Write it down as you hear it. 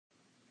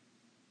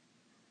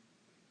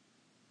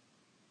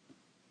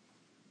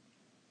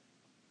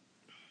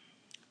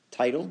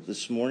title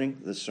this morning,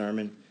 the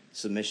sermon,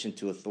 Submission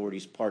to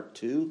Authorities, Part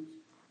 2.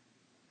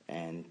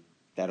 And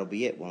that'll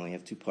be it. We only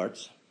have two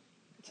parts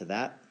to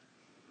that.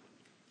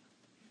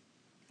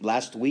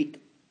 Last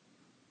week,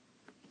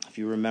 if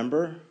you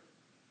remember,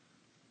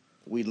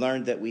 we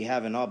learned that we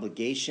have an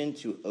obligation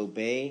to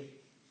obey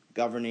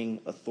governing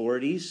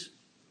authorities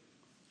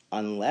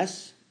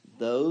unless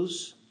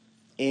those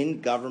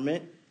in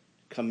government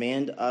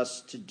command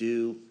us to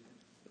do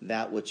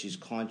that which is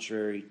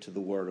contrary to the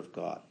Word of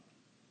God.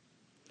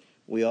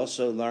 We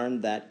also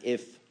learned that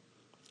if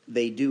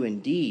they do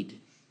indeed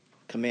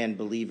command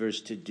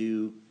believers to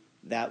do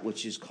that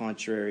which is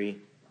contrary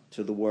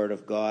to the Word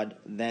of God,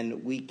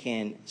 then we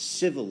can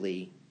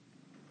civilly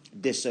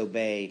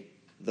disobey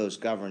those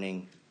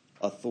governing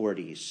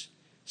authorities.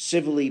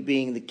 Civilly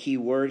being the key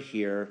word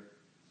here,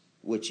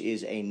 which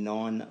is a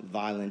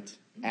non-violent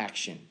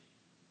action.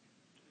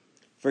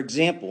 For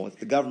example, if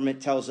the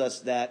government tells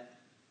us that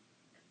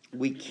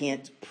we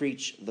can't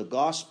preach the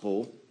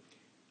gospel,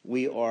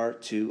 we are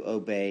to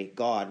obey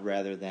God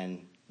rather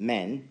than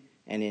men,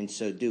 and in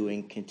so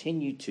doing,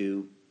 continue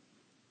to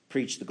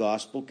preach the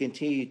gospel,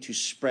 continue to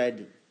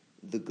spread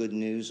the good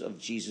news of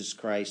Jesus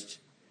Christ,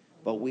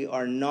 but we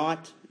are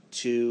not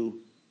to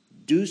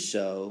do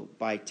so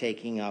by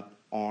taking up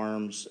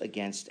arms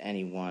against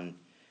anyone,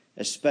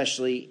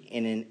 especially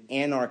in an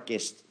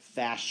anarchist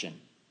fashion.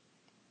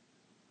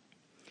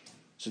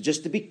 So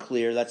just to be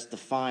clear, let's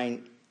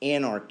define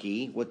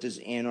anarchy. What does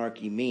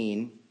anarchy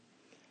mean?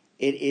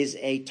 It is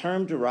a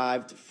term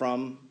derived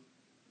from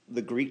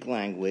the Greek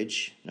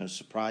language, no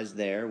surprise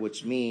there,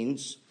 which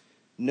means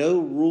no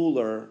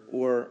ruler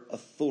or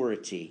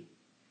authority.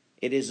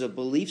 It is a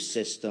belief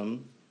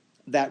system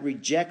that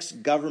rejects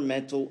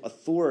governmental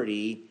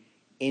authority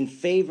in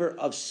favor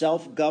of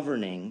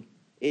self-governing.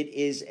 It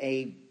is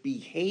a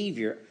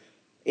behavior.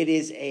 It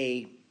is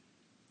a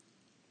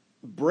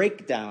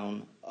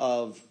breakdown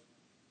of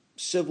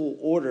civil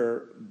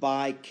order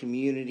by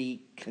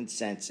community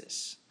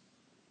consensus.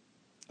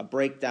 A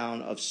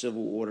breakdown of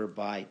civil order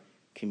by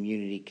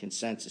community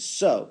consensus.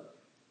 So,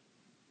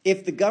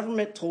 if the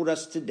government told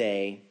us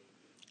today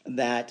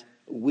that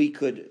we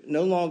could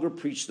no longer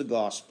preach the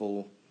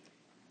gospel,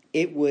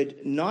 it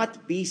would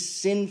not be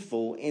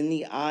sinful in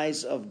the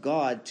eyes of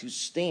God to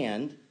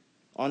stand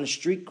on a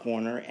street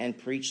corner and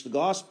preach the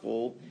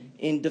gospel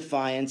in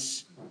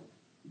defiance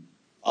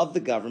of the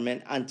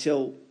government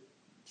until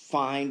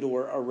fined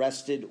or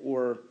arrested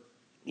or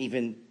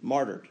even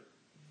martyred.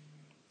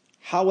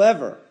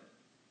 However,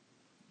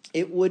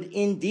 it would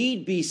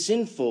indeed be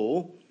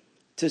sinful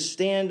to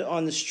stand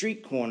on the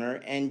street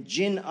corner and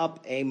gin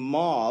up a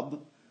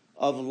mob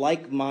of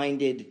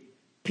like-minded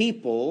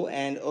people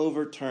and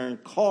overturn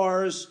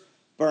cars,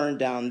 burn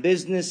down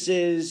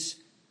businesses,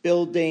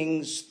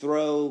 buildings,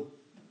 throw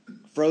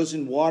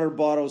frozen water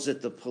bottles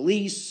at the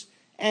police,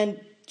 and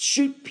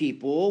shoot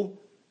people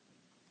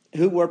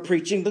who were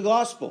preaching the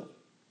gospel.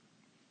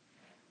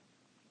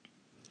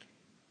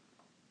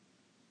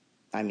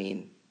 I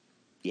mean,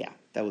 yeah,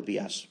 that would be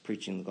us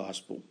preaching the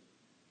gospel.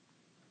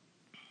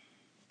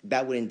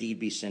 That would indeed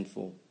be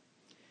sinful.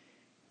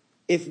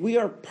 If we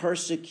are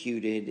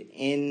persecuted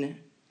in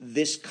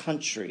this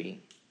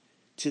country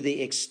to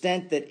the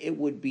extent that it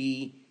would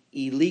be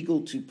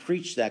illegal to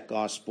preach that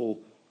gospel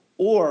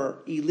or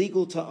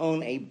illegal to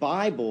own a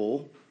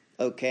Bible,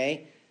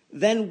 okay,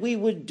 then we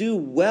would do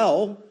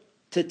well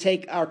to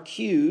take our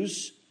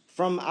cues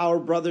from our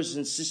brothers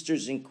and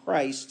sisters in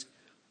Christ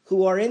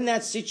who are in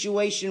that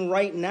situation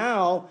right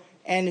now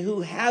and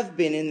who have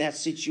been in that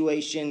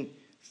situation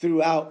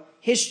throughout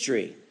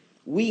history.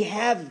 We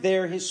have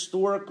their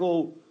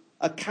historical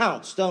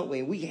accounts, don't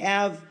we? We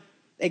have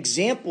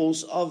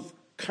examples of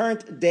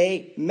current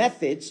day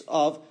methods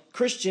of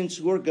Christians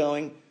who are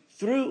going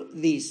through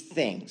these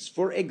things.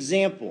 For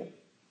example,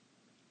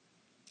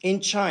 in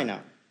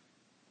China,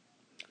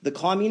 the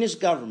communist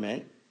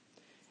government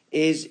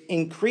is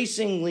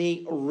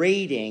increasingly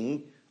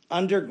raiding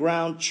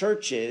underground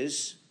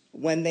churches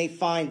when they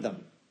find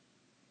them.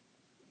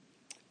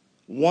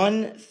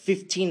 One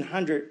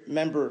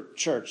 1,500-member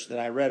church that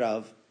I read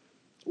of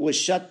was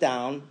shut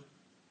down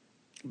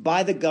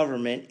by the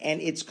government, and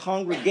its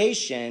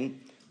congregation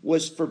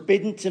was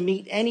forbidden to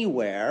meet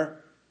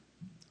anywhere,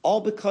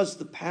 all because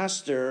the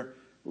pastor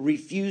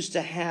refused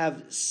to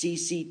have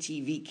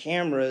CCTV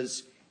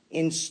cameras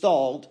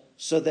installed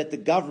so that the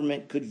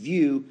government could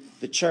view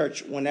the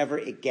church whenever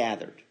it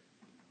gathered.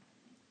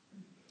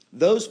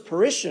 Those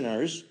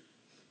parishioners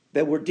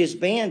that were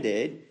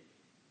disbanded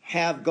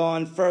have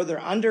gone further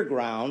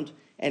underground,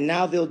 and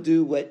now they'll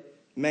do what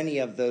many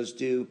of those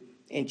do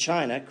in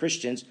China,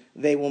 Christians.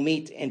 They will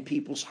meet in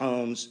people's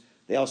homes.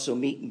 They also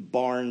meet in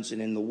barns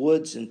and in the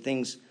woods and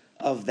things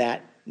of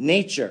that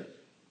nature.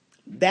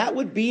 That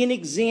would be an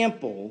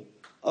example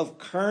of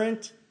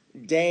current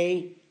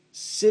day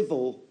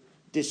civil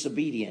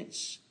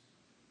disobedience.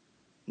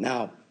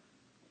 Now,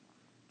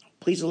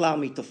 please allow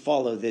me to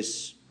follow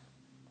this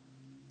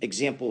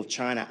example of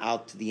China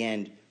out to the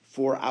end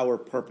for our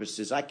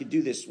purposes. I could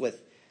do this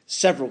with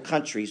several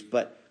countries,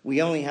 but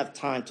we only have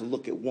time to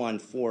look at one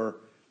for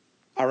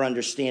our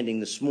understanding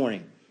this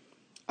morning.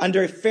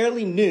 Under a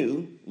fairly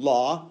new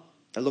law,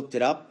 I looked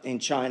it up in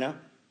China,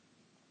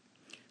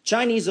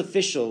 Chinese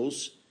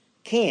officials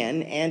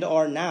can and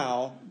are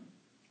now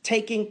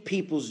taking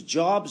people's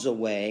jobs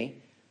away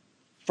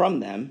from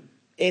them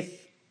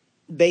if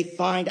they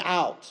find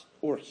out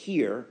or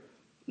hear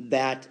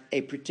that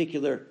a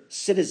particular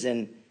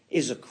citizen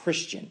is a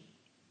Christian,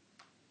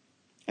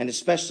 and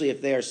especially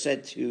if they are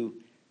said to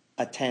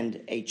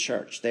attend a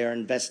church. They are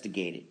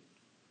investigated.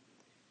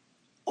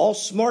 All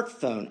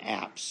smartphone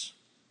apps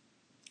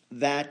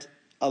that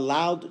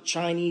allowed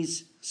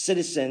Chinese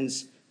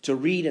citizens to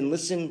read and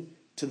listen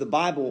to the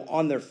Bible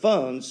on their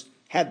phones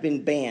have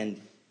been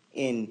banned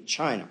in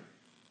China.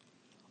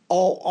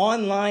 All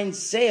online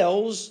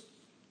sales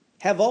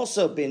have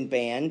also been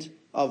banned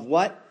of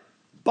what?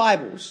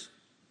 Bibles.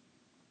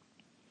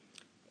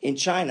 In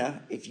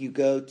China, if you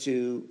go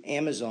to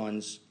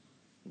Amazon's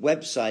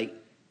website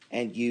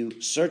and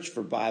you search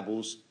for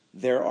Bibles,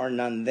 there are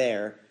none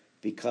there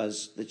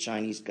because the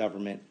Chinese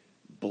government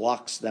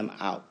blocks them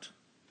out.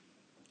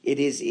 It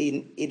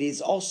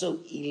is also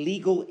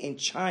illegal in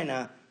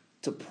China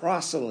to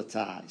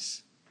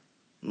proselytize.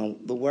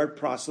 The word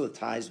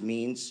proselytize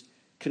means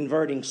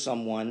converting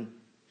someone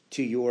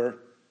to your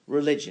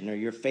religion or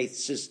your faith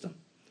system.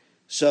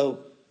 So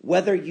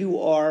whether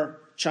you are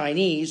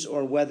Chinese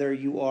or whether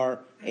you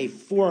are a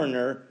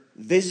foreigner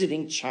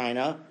visiting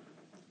China,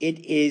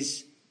 it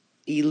is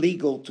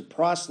illegal to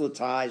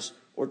proselytize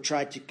or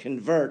try to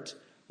convert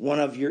one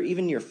of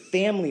even your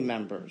family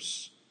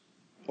members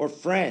or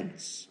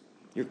friends,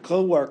 your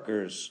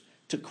co-workers,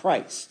 to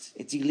Christ.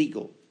 It's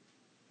illegal.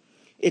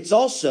 It's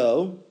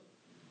also,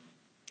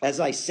 as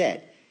I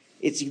said,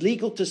 it's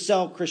illegal to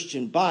sell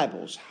Christian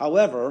Bibles.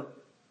 However,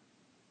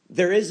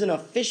 there is an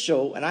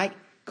official, and I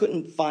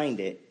couldn't find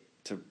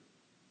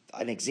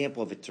an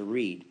example of it to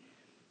read.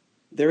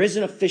 There is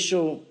an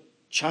official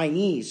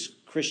Chinese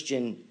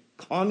Christian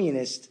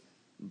communist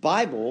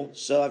Bible,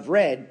 so I've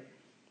read,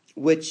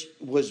 which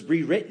was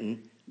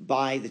rewritten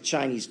by the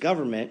Chinese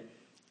government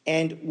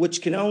and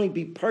which can only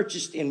be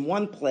purchased in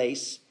one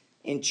place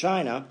in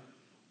China.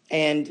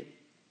 And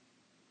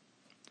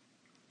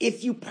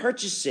if you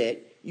purchase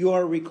it, you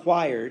are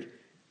required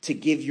to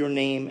give your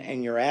name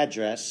and your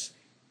address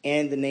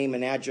and the name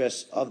and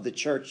address of the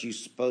church you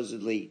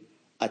supposedly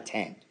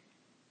attend.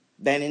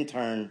 Then in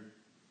turn,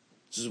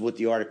 this is what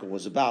the article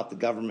was about, the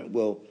government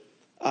will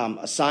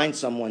assign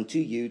someone to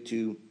you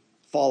to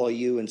follow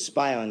you and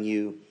spy on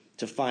you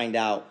to find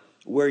out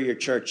where your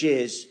church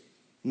is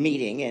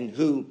meeting and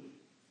who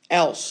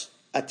else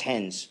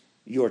attends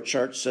your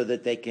church so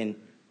that they can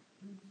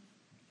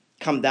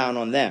come down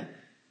on them.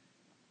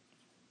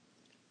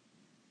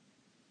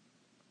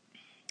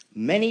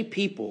 Many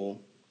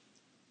people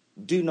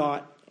do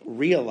not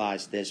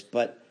realize this,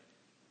 but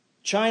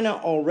China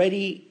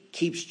already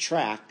keeps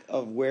track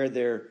of where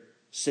their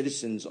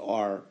citizens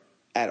are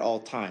at all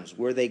times,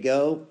 where they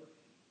go,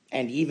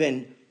 and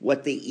even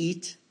what they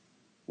eat,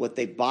 what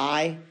they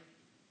buy,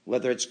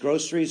 whether it's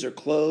groceries or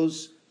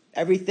clothes.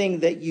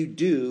 Everything that you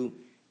do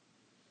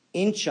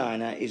in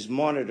China is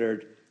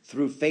monitored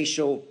through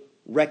facial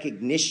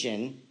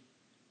recognition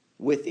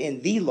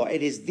within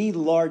it is the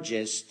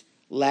largest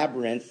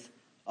labyrinth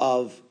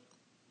of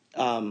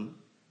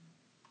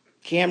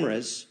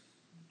cameras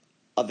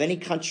of any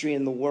country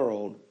in the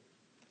world,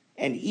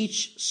 and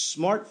each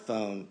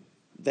smartphone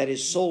that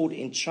is sold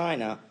in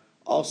China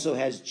also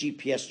has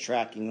GPS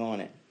tracking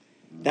on it.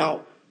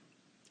 Now,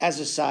 as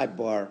a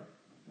sidebar,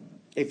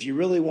 if you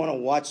really want to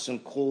watch some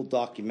cool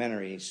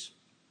documentaries,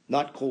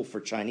 not cool for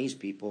Chinese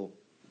people,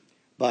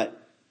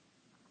 but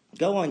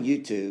go on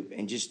YouTube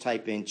and just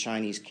type in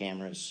Chinese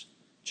cameras,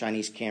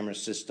 Chinese camera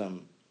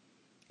system.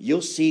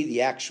 You'll see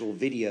the actual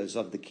videos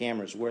of the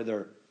cameras, where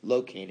they're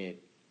located.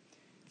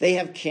 They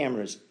have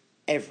cameras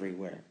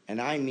everywhere,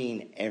 and I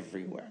mean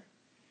everywhere.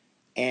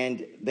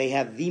 And they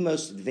have the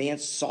most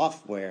advanced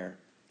software,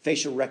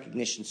 facial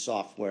recognition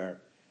software,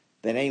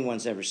 that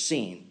anyone's ever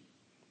seen.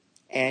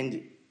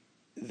 And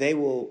they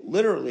will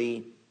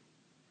literally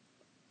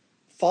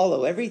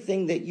follow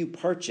everything that you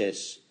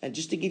purchase. And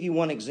just to give you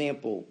one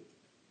example,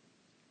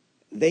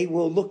 they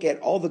will look at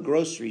all the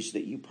groceries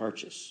that you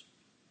purchase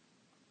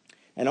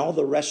and all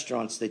the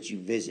restaurants that you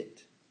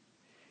visit.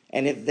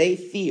 And if they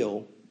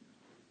feel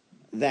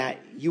that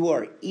you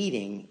are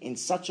eating in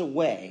such a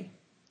way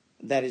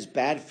that is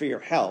bad for your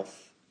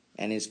health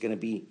and is going to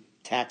be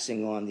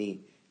taxing on the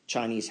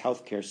Chinese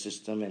healthcare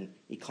system and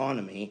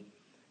economy,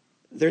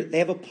 they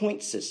have a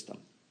point system,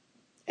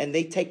 and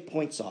they take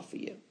points off of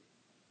you.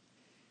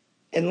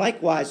 And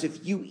likewise,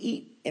 if you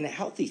eat in a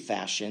healthy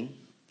fashion,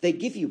 they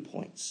give you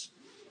points.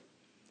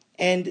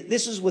 And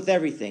this is with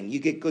everything. You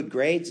get good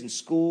grades in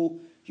school,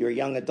 you're a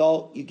young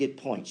adult, you get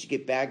points. You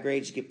get bad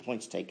grades, you get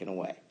points taken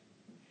away.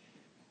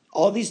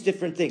 All these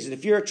different things. And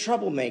if you're a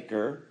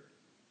troublemaker,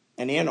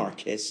 an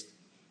anarchist,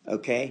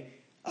 okay,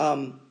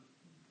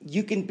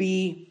 you can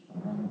be,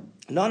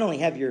 not only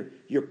have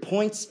your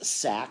points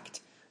sacked,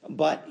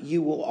 but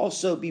you will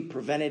also be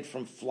prevented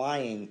from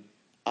flying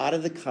out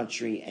of the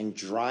country and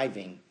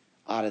driving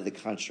out of the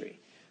country.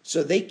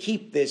 So they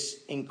keep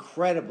this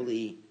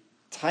incredibly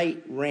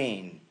tight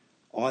rein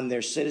on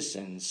their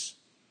citizens,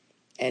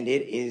 and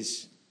it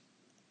is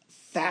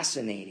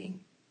fascinating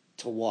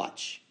to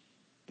watch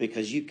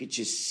because you could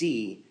just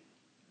see,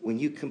 when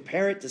you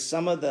compare it to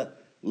some of the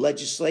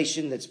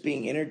legislation that's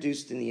being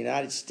introduced in the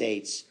United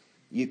States,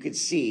 you could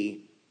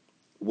see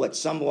what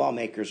some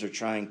lawmakers are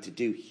trying to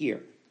do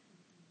here.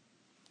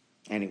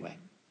 Anyway,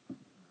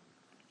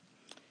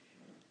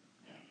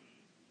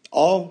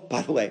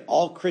 by the way,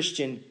 all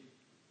Christian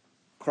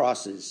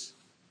crosses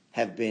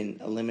have been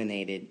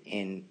eliminated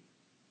in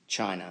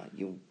China.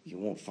 You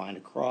won't find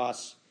a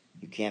cross.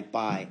 You can't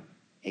buy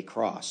a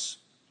cross.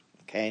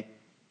 Okay?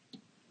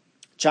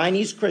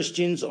 Chinese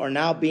Christians are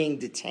now being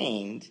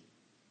detained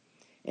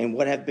in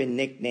what have been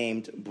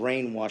nicknamed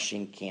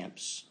brainwashing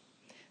camps.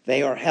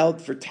 They are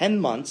held for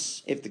 10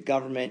 months if the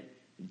government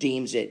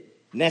deems it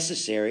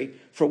necessary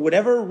for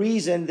whatever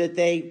reason that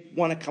they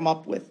want to come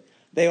up with.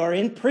 They are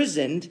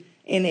imprisoned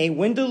in a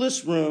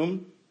windowless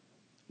room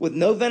with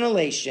no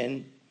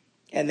ventilation,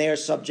 and they are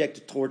subject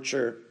to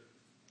torture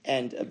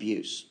and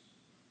abuse.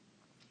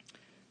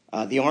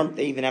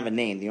 They even have a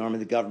name. The arm of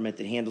the government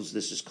that handles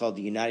this is called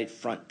the United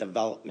Front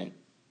Development.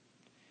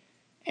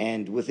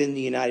 And within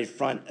the United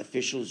Front,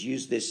 officials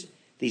use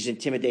these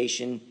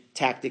intimidation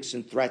tactics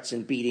and threats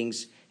and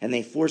beatings, and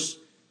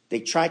they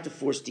try to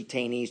force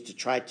detainees to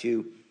try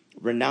to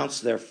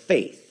renounce their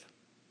faith.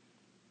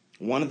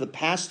 One of the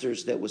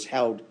pastors that was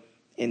held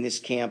in this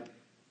camp,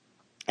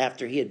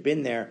 after he had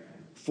been there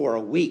for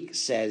a week,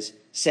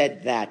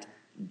 said that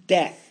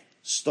death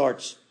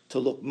starts to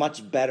look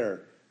much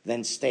better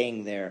than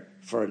staying there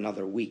for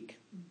another week.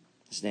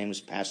 His name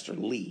was Pastor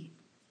Lee.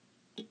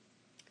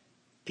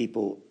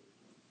 People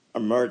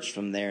emerged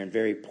from there in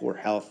very poor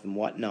health and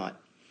whatnot.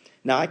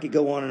 Now, I could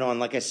go on and on,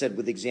 like I said,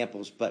 with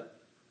examples, but,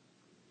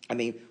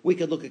 we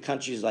could look at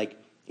countries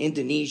like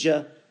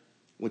Indonesia,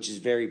 which is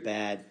very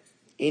bad,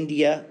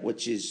 India,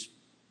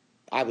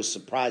 I was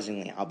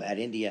surprisingly how bad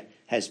India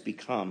has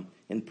become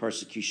in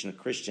persecution of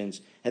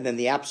Christians, and then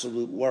the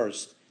absolute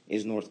worst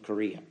is North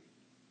Korea.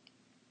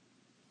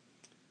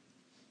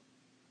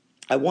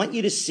 What I want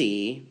you to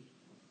see,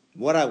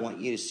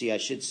 I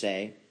should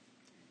say,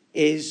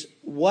 is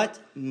what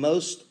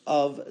most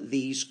of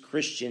these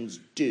Christians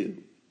do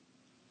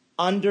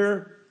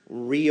under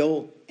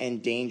real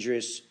and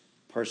dangerous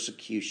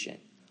persecution.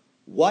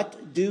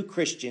 What do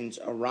Christians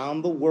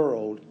around the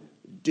world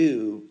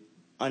do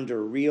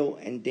under real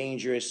and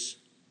dangerous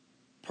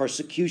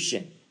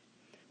persecution?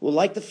 Well,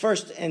 like the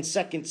first and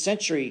second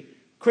century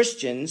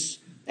Christians,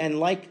 and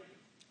like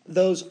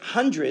those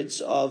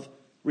hundreds of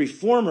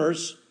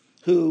reformers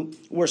who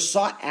were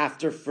sought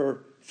after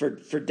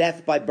for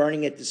death by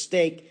burning at the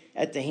stake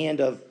at the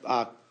hand of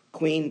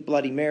Queen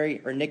Bloody Mary,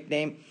 her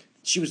nickname.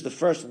 She was the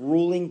first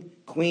ruling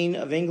queen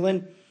of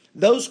England.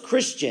 Those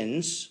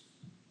Christians,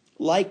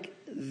 like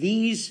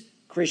these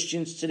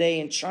Christians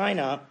today in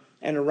China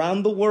and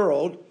around the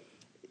world,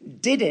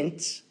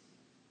 didn't,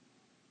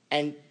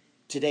 and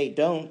today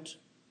don't,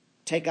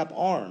 take up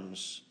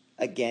arms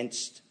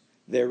against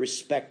their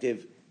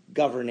respective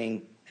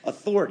governing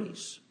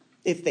authorities.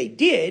 If they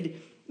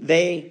did,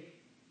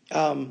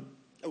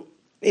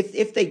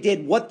 if they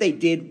did, what they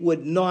did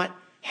would not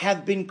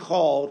have been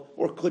called,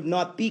 or could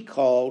not be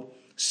called,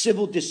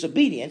 civil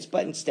disobedience,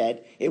 but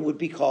instead it would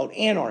be called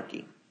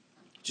anarchy,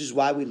 which is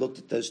why we looked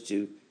at those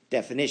two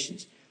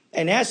definitions.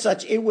 And as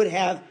such, it would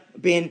have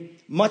been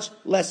much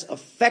less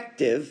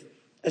effective,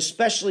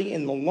 especially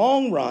in the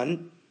long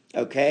run,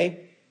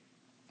 okay,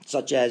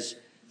 such as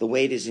the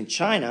way it is in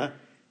China,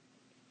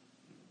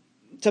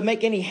 to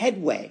make any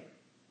headway,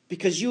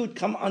 because you would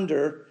come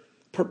under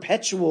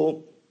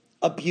perpetual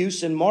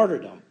abuse and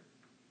martyrdom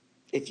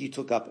if you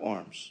took up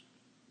arms.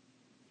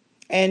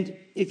 And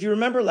if you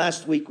remember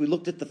last week, we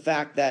looked at the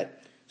fact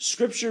that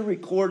Scripture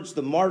records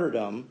the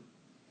martyrdom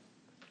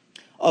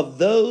of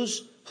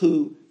those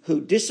who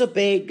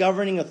disobeyed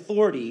governing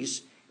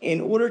authorities in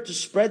order to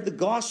spread the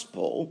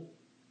gospel.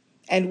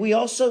 And we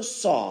also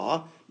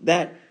saw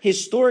that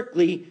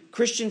historically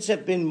Christians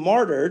have been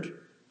martyred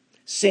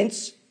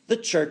since the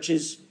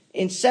church's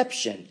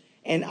inception.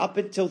 And up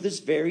until this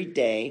very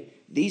day,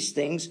 these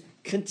things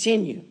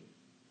continue.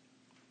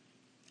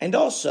 And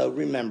also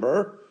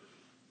remember,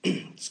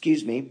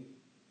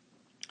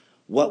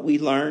 what we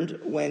learned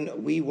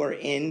when we were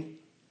in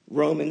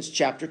Romans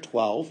chapter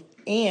 12,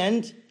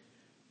 and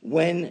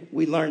when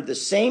we learned the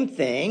same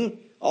thing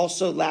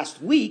also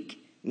last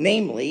week,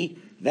 namely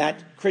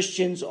that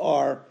Christians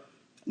are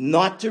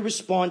not to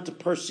respond to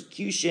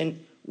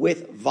persecution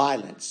with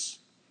violence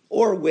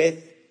or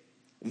with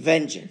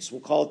vengeance.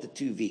 We'll call it the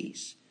two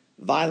V's,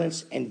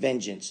 violence and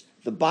vengeance.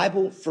 The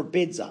Bible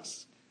forbids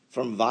us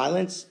from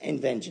violence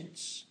and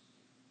vengeance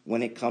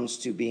when it comes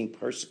to being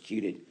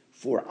persecuted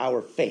for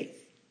our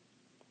faith.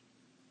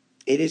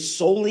 It is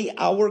solely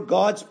our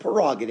God's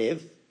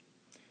prerogative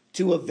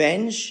to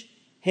avenge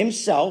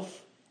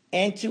himself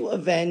and to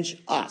avenge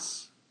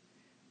us.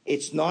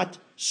 It's not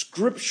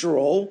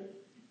scriptural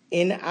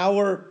in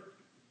our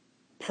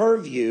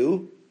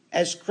purview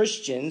as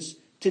Christians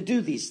to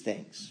do these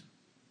things.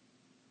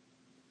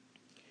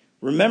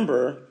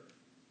 Remember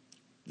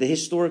the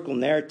historical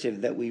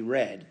narrative that we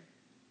read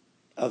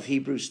of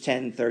Hebrews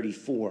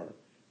 10:34,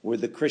 where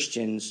the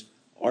Christians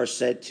are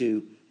said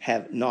to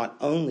have not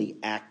only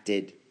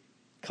acted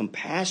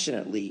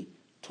compassionately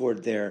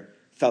toward their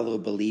fellow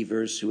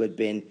believers who had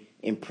been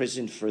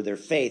imprisoned for their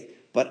faith,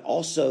 but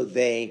also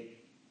they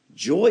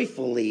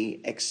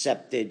joyfully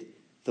accepted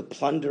the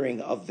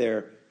plundering of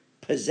their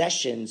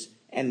possessions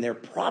and their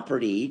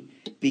property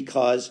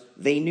because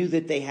they knew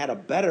that they had a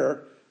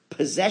better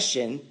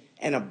possession,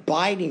 an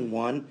abiding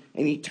one,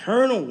 an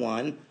eternal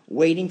one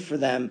waiting for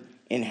them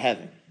in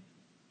heaven.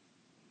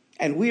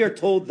 And we are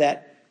told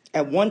that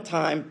at one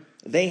time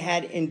they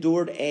had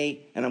endured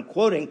and I'm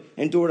quoting,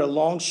 endured a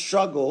long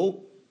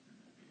struggle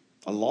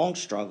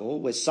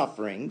with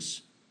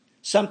sufferings,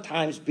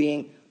 sometimes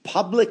being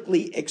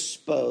publicly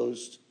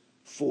exposed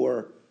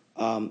for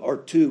or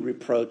to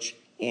reproach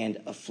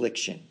and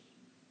affliction.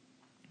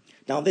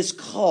 Now, this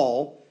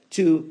call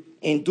to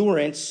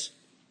endurance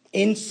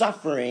in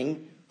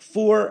suffering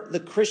for the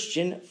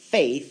Christian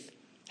faith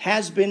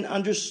has been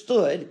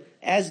understood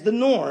as the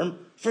norm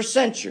for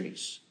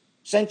centuries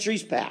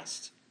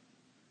past.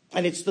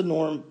 And it's the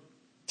norm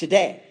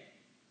today.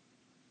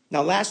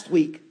 Now, last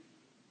week,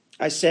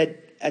 I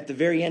said at the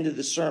very end of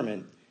the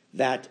sermon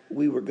that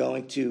we were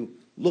going to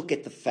look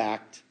at the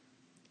fact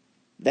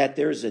that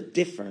there is a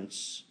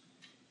difference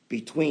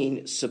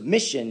between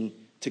submission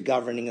to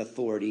governing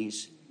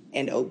authorities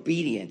and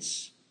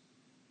obedience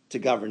to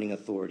governing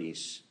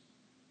authorities.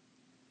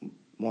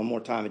 One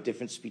more time, a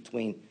difference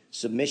between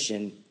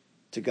submission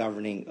to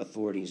governing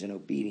authorities and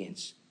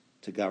obedience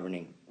to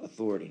governing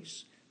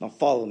authorities. Now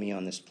follow me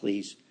on this,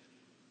 please.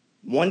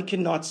 One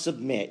cannot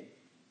submit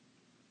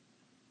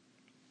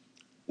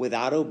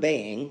without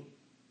obeying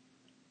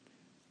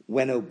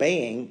when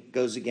obeying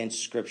goes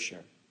against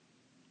Scripture.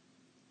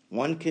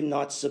 One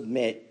cannot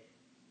submit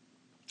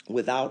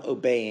without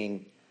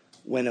obeying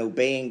when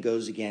obeying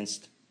goes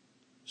against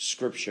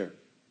Scripture.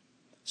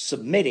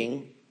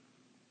 Submitting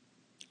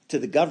to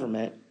the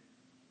government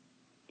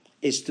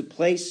is to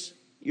place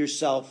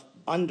yourself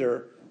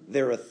under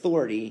their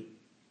authority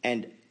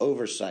and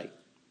oversight.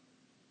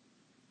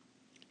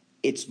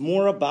 It's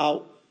more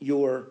about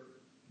your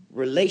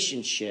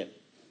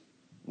relationship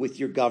with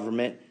your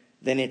government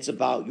than it's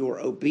about your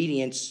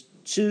obedience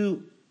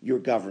to your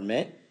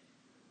government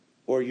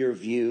or your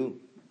view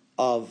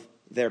of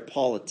their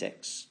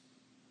politics.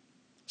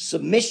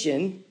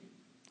 Submission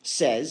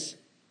says,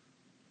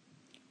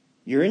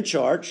 you're in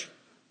charge,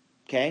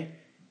 okay?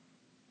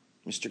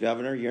 Mr.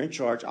 Governor, you're in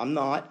charge. I'm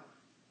not.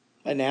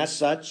 And as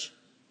such,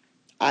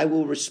 I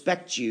will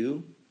respect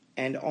you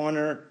and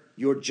honor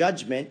your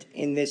judgment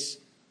in this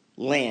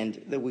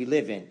land that we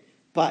live in.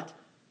 But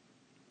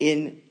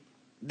in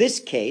this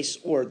case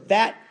or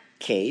that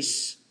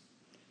case,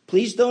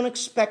 please don't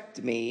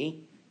expect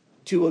me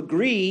to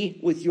agree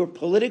with your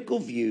political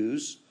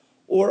views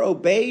or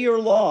obey your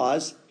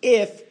laws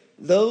if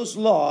those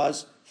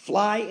laws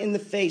fly in the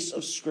face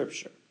of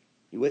Scripture.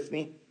 You with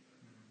me?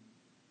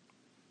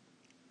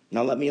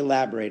 Now let me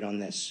elaborate on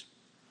this.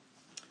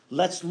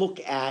 Let's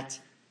look at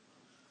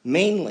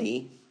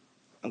mainly,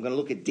 I'm going to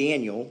look at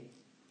Daniel,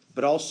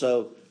 but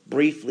also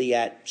briefly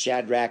at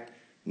Shadrach,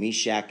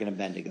 Meshach, and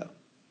Abednego.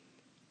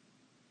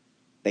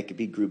 They could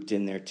be grouped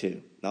in there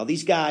too. Now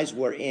these guys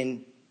were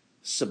in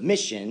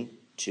submission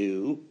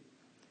to,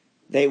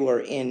 they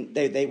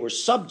were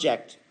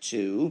subject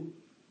to,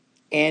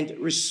 and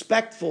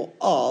respectful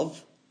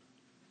of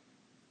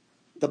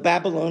the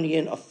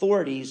Babylonian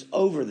authorities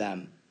over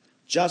them,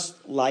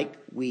 just like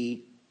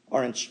we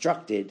are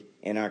instructed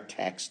in our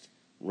text,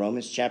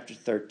 Romans chapter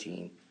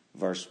 13,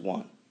 verse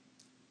 1.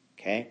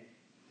 Okay?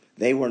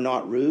 They were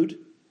not rude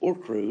or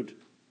crude.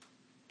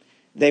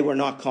 They were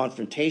not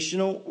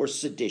confrontational or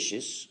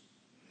seditious.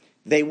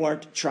 They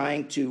weren't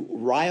trying to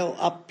rile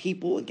up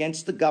people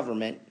against the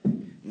government.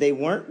 They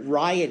weren't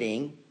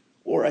rioting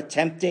or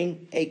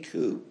attempting a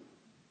coup.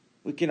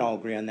 We can all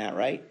agree on that,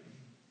 right?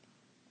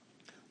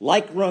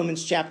 Like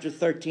Romans chapter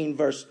 13,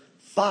 verse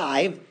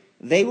 5,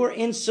 they were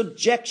in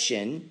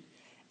subjection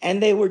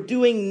and they were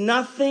doing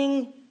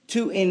nothing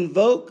to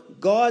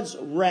invoke God's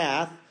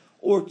wrath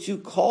or to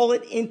call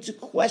it into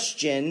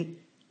question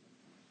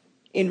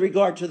in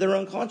regard to their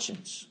own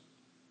conscience.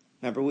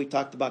 Remember, we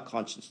talked about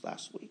conscience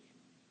last week.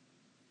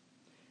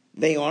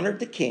 They honored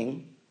the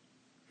king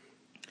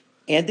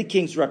and the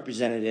king's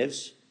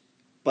representatives,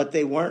 but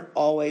they weren't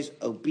always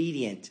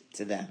obedient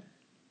to them.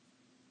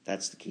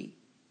 That's the key.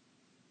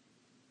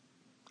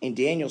 In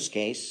Daniel's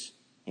case,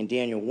 in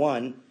Daniel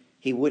 1,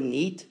 he wouldn't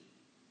eat.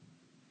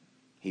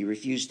 He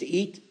refused to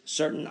eat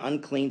certain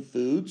unclean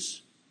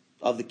foods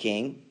of the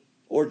king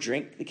or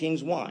drink the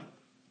king's wine.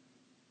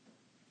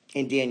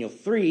 In Daniel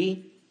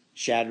 3,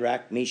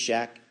 Shadrach,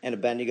 Meshach, and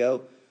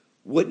Abednego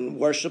wouldn't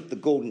worship the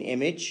golden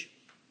image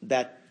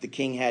that the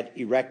king had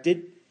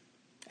erected.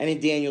 And in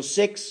Daniel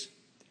 6,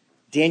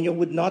 Daniel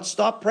would not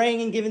stop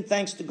praying and giving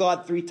thanks to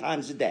God 3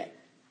 times a day.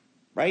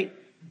 Right?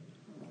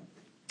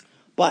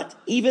 But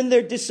even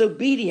their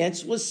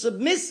disobedience was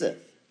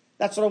submissive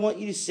That's what I want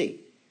you to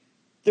see.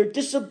 Their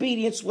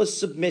disobedience was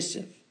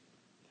submissive.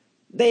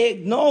 They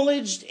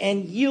acknowledged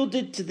and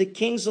yielded to the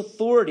king's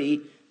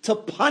authority to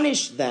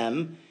punish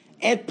them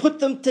and put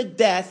them to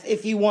death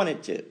if he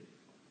wanted to.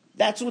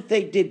 That's what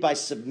they did by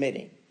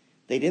submitting.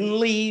 They didn't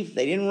leave.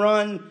 They didn't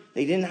run.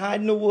 They didn't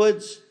hide in the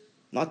woods.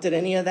 Not that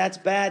any of that's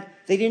bad.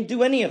 They didn't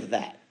do any of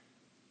that.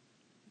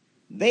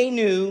 They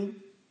knew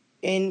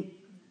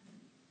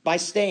by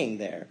staying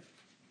there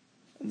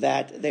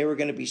that they were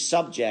going to be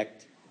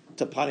subject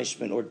to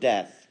punishment or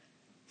death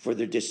for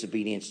their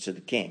disobedience to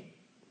the king.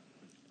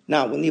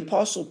 Now, when the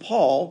Apostle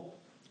Paul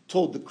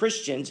told the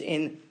Christians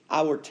in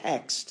our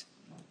text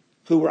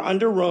who were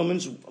under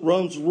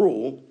Rome's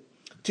rule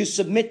to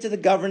submit to the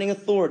governing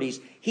authorities,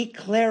 he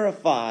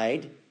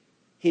clarified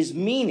his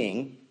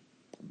meaning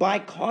by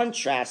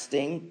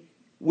contrasting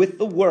with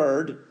the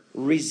word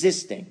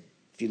resisting.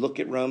 If you look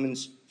at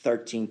Romans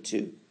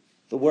 13:2,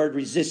 the word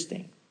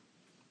resisting.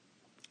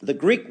 The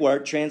Greek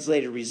word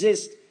translated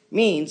resist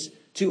means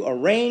to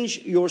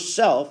arrange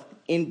yourself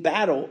in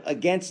battle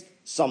against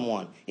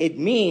someone. It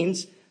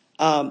means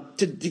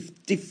to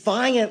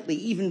defiantly,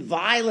 even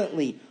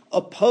violently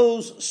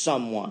oppose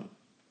someone.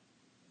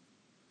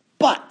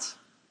 But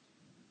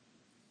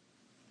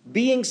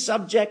being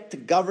subject to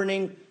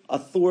governing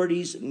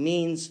authorities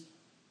means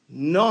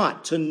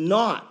not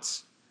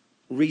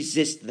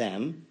resist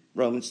them,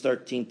 Romans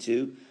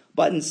 13:2,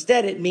 but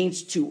instead it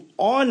means to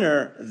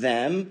honor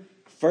them,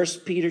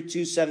 1 Peter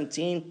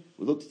 2:17.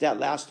 We looked at that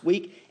last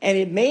week. And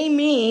it may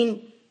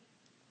mean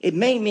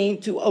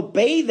to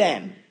obey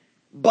them,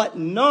 but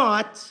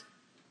not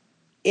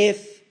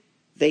if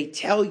they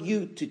tell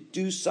you to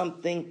do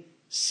something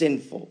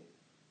sinful.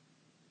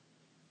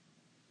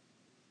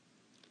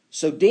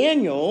 So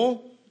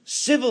Daniel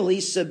civilly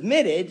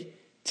submitted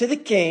to the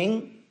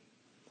king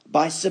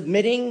by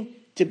submitting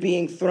to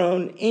being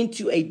thrown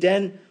into a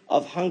den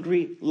of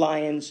hungry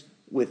lions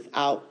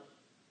without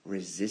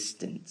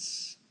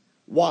resistance.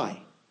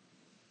 Why?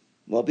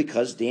 Well,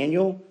 because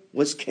Daniel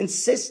was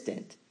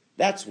consistent.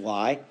 That's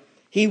why.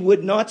 He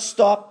would not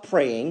stop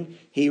praying.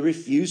 He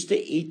refused to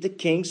eat the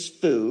king's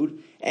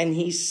food. And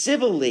he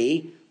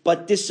civilly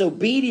but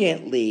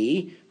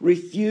disobediently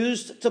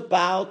refused to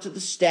bow to the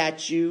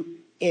statue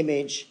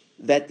image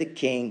that the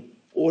king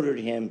ordered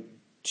him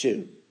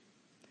to.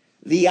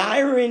 The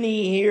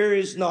irony here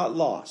is not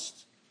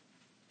lost.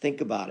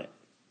 Think about it.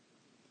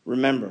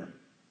 Remember,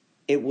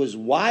 it was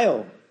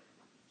while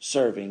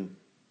serving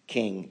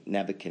King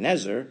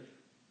Nebuchadnezzar,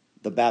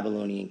 the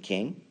Babylonian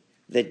king,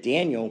 that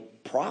Daniel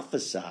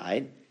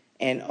prophesied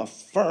and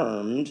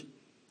affirmed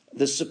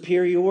the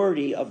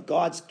superiority of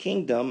God's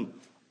kingdom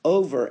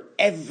over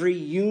every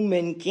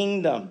human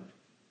kingdom.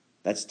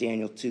 That's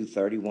Daniel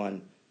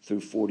 2:31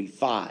 through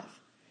 45.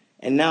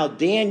 And now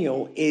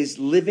Daniel is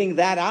living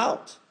that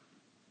out.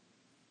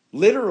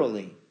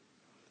 Literally.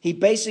 He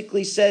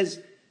basically says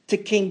to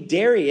King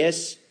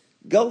Darius,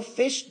 go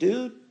fish,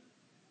 dude.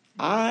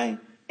 I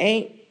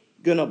ain't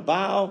gonna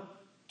bow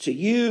to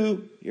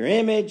you, your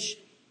image.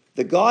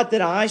 The God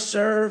that I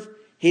serve,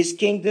 his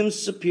kingdom's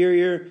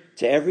superior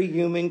to every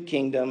human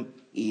kingdom,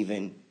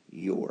 even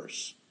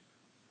yours.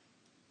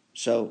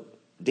 So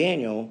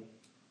Daniel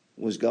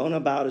was going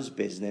about his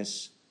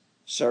business,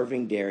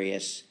 serving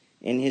Darius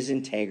in his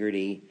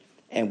integrity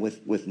and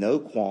with no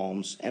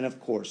qualms. And of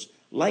course,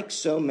 like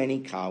so many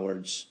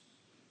cowards,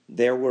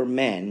 there were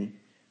men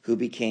who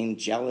became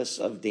jealous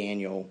of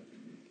Daniel.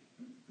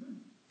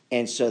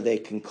 And so they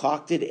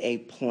concocted a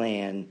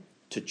plan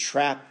to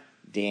trap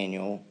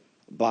Daniel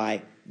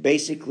by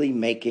basically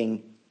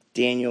making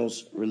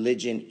Daniel's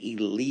religion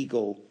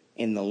illegal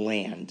in the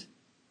land,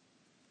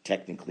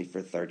 technically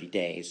for 30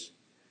 days.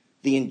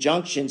 The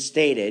injunction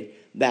stated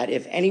that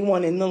if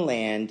anyone in the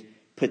land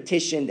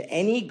petitioned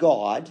any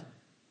god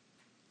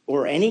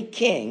or any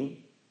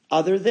king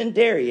other than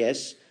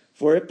Darius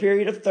for a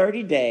period of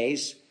 30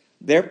 days,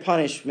 their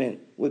punishment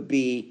would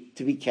be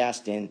to be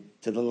cast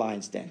into the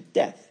lion's den,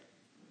 death.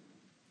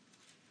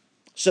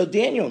 So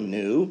Daniel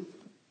knew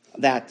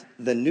that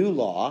the new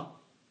law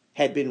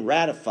had been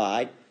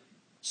ratified,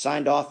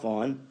 signed off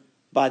on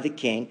by the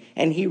king,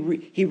 and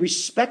he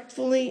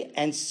respectfully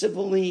and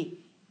civilly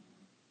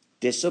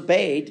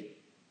disobeyed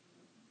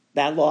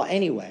that law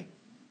anyway,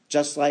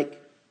 just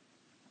like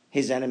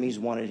his enemies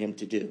wanted him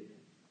to do.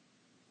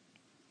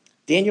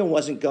 Daniel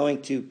wasn't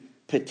going to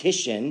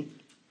petition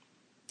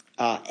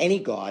any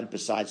god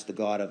besides the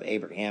God of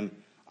Abraham,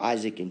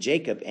 Isaac, and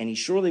Jacob, and he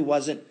surely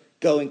wasn't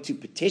going to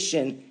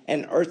petition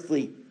an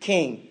earthly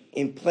king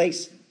in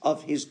place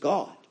of his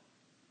God.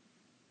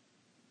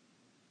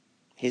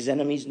 His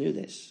enemies knew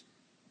this.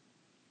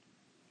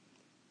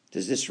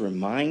 Does this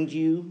remind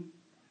you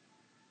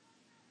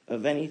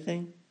of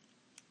anything?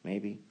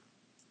 Maybe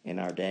in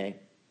our day,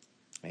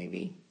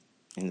 maybe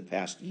in the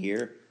past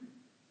year,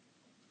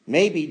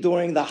 maybe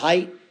during the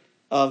height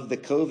of the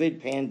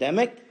COVID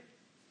pandemic.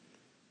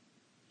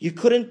 You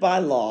couldn't by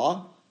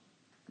law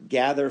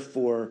gather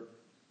for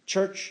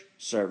church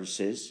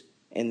services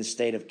in the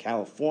state of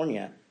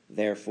California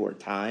there for a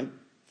time,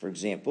 for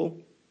example.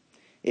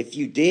 If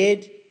you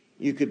did,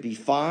 you could be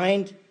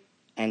fined,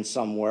 and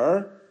some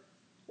were,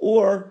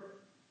 or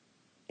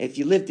if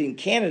you lived in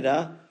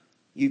Canada,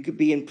 you could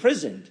be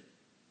imprisoned,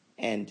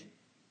 and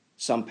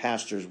some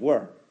pastors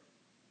were.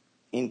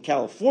 In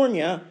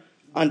California,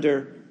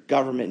 under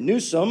Government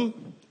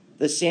Newsom,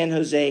 the San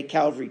Jose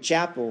Calvary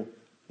Chapel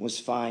was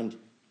fined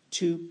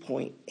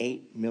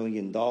 $2.8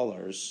 million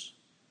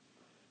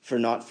for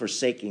not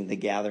forsaking the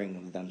gathering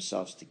of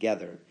themselves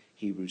together,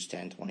 Hebrews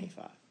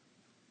 10:25.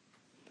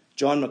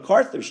 John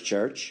MacArthur's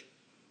church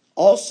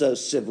also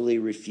civilly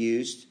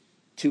refused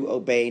to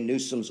obey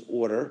Newsom's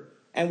order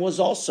and was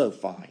also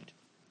fined.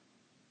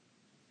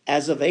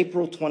 As of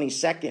April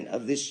 22nd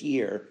of this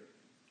year,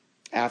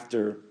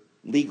 after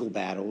legal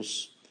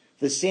battles,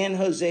 the San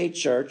Jose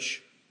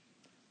church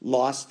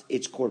lost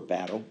its court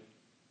battle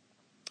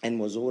and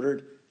was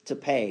ordered to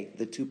pay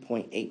the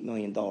 $2.8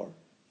 million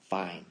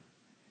fine,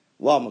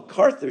 while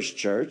MacArthur's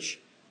church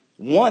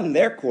won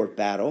their court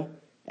battle,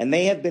 and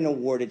they have been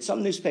awarded,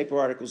 some newspaper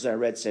articles that I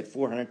read said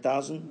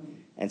 $400,000,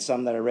 and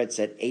some that I read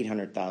said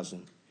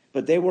 $800,000.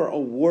 But they were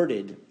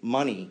awarded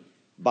money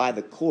by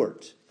the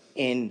court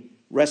in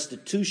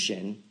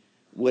restitution,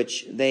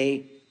 which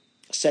they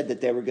said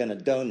that they were going to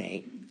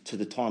donate to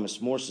the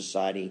Thomas More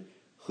Society,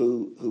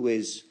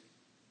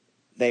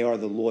 they are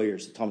the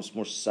lawyers, the Thomas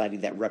More Society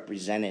that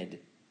represented,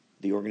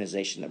 the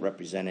organization that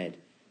represented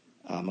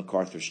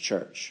MacArthur's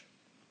church.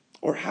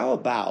 Or how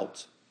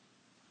about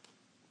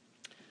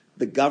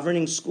the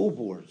governing school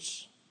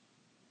boards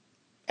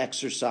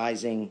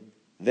exercising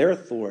their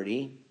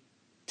authority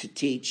to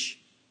teach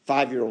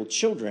 5-year-old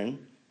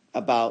children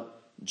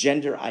about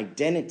gender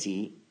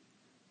identity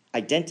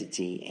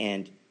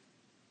and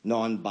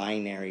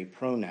non-binary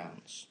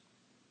pronouns?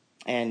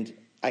 And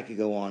I could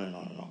go on and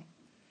on and on.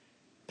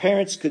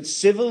 Parents could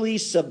civilly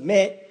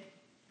submit,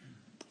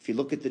 if you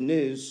look at the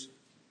news,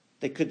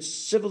 they could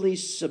civilly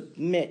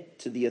submit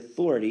to the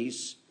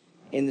authorities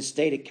in the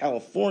state of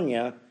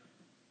California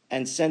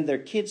and send their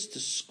kids to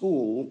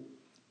school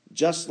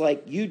just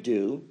like you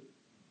do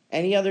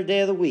any other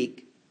day of the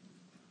week.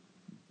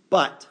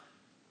 But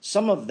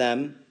some of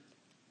them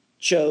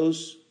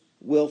chose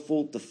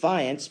willful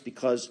defiance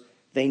because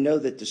they know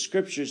that the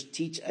scriptures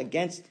teach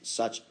against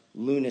such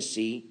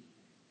lunacy,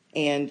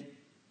 and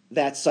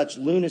that such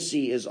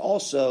lunacy is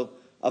also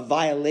a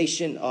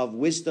violation of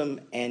wisdom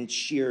and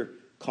sheer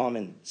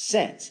common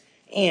sense.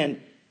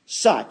 And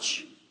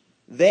such,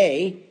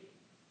 they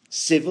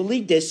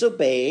civilly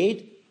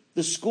disobeyed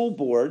the school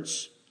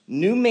board's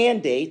new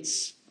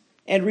mandates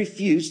and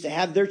refused to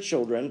have their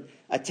children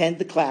attend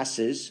the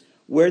classes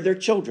where their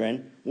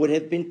children would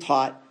have been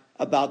taught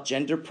about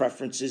gender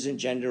preferences and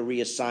gender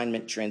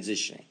reassignment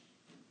transitioning.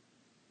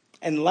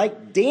 And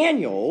like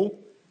Daniel,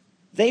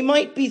 they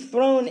might be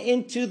thrown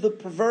into the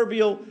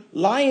proverbial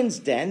lion's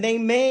den. They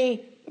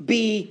may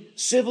be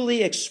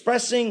civilly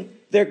expressing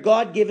their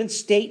God-given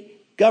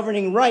state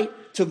governing right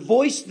to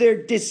voice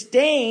their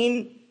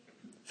disdain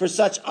for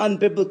such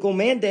unbiblical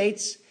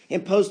mandates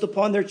imposed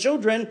upon their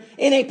children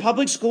in a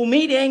public school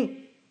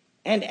meeting.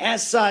 And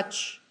as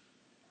such,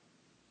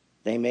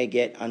 they may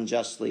get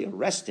unjustly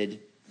arrested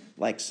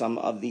like some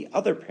of the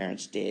other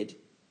parents did,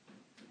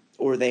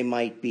 or they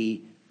might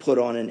be put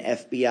on an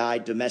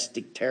FBI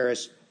domestic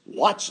terrorist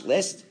watch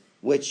list,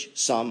 which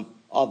some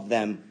of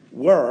them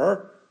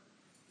were,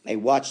 a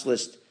watch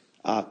list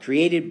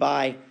created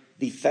by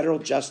the Federal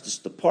Justice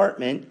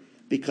Department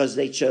because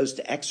they chose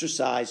to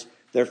exercise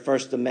their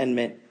First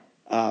Amendment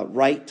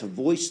right to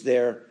voice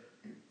their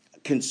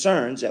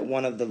concerns at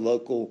one of the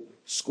local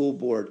school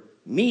board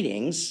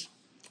meetings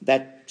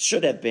that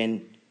should have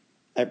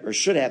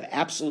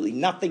absolutely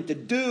nothing to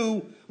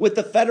do with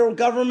the federal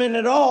government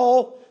at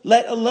all,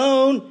 let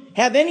alone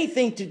have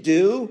anything to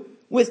do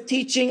with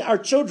teaching our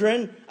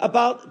children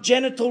about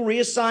genital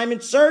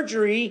reassignment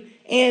surgery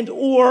and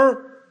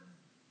or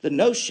the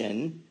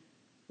notion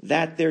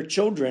that their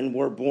children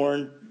were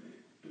born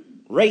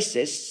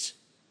racists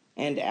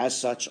and as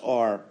such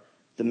are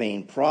the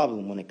main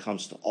problem when it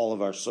comes to all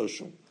of our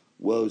social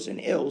woes and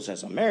ills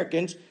as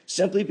Americans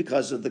simply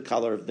because of the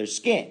color of their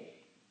skin.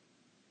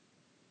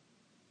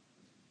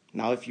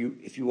 Now, if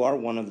you are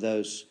one of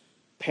those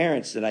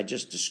parents that I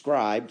just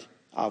described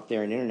out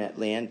there in internet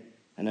land,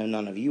 I know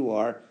none of you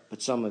are,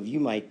 but some of you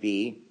might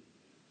be,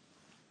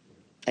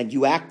 and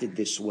you acted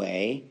this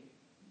way,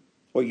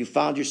 or you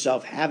found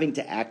yourself having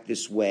to act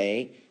this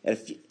way at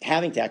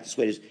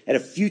a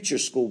future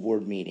school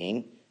board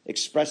meeting,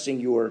 expressing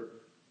your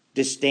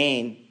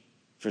disdain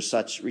for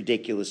such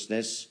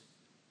ridiculousness,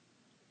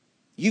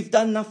 you've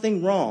done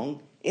nothing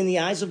wrong in the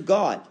eyes of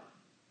God.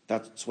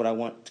 That's what I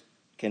want to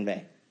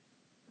convey.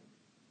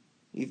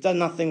 You've done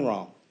nothing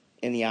wrong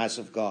in the eyes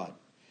of God.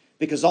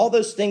 Because all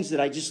those things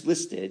that I just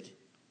listed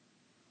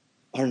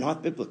are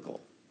not biblical.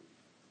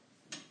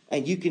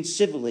 And you can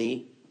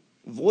civilly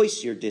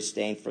voice your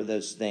disdain for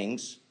those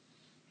things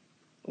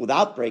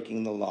without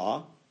breaking the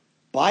law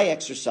by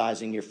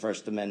exercising your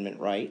First Amendment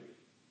right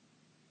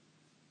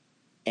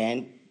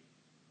and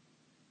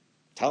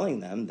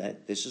telling them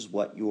that this is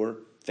what your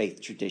faith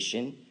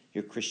tradition,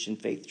 your Christian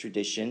faith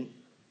tradition,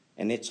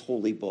 and its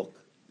holy book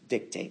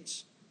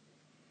dictates.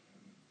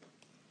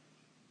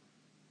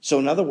 So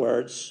in other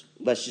words,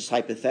 let's just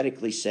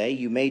hypothetically say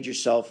you made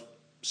yourself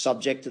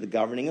subject to the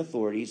governing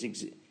authorities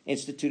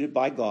instituted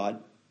by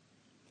God.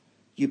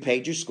 You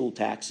paid your school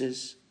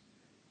taxes.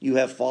 You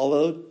have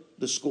followed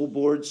the school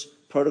board's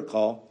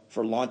protocol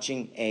for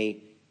launching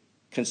a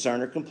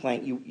concern or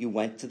complaint. You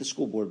went to the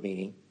school board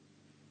meeting.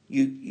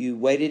 You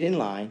waited in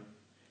line.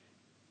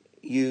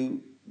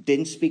 You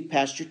didn't speak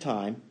past your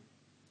time.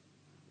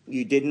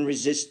 You didn't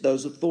resist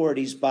those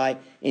authorities by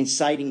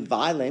inciting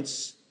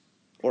violence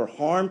or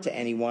harm to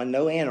anyone,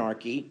 no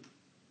anarchy.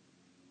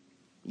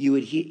 You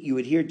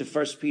adhered to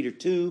 1 Peter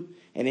 2,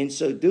 and in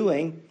so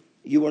doing,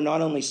 you were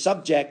not only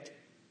subject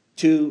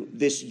to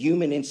this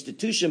human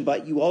institution,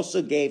 but you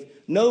also gave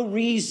no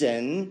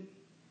reason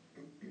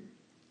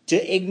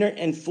to ignorant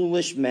and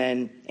foolish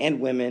men and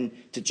women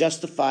to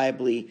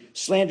justifiably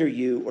slander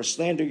you or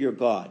slander your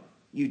God.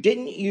 You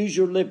didn't use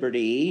your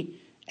liberty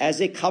as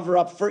a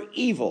cover-up for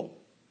evil.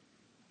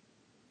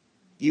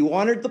 You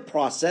honored the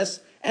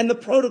process and the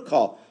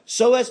protocol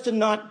so as to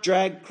not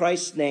drag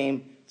Christ's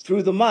name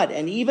through the mud.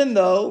 And even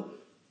though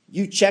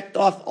you checked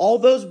off all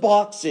those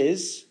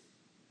boxes,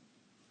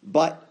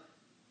 but,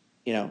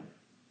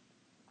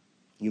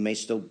 you may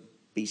still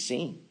be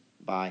seen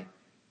by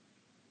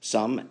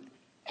some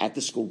at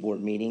the school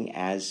board meeting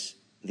as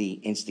the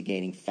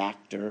instigating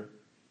factor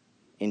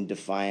in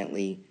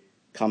defiantly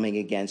coming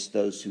against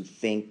those who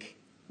think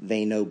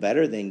they know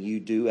better than you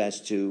do as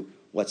to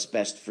what's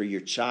best for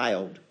your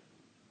child.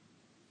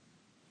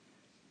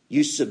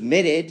 You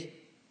submitted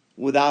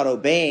without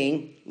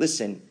obeying.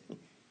 Listen,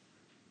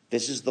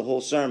 this is the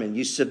whole sermon.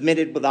 You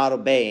submitted without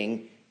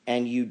obeying,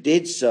 and you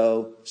did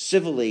so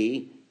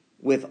civilly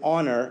with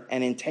honor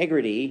and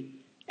integrity.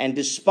 And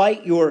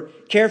despite your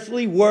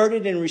carefully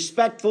worded and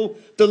respectful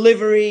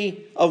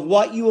delivery of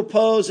what you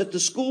oppose at the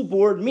school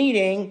board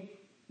meeting,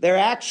 their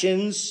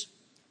actions,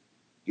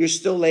 you're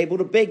still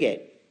labeled a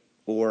bigot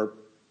or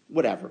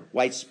whatever,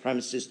 white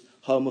supremacist,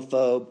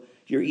 homophobe,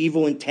 your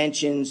evil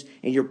intentions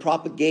and your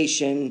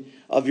propagation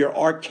of your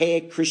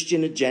archaic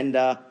Christian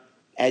agenda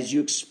as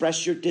you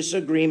express your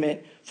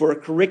disagreement for a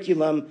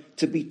curriculum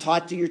to be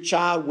taught to your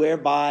child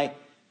whereby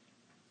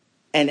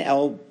an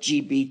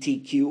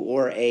LGBTQ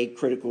or a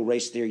critical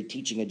race theory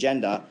teaching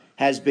agenda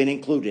has been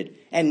included.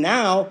 And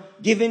now,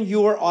 given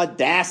your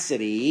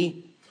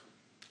audacity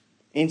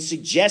in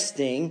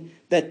suggesting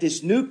that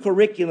this new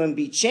curriculum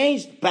be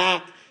changed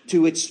back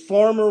to its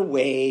former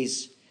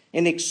ways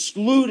and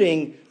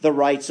excluding the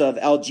rights of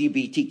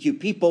LGBTQ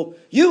people,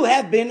 you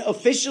have been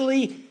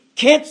officially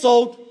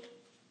canceled.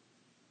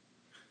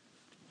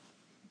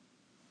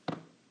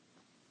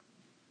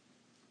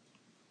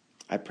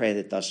 I pray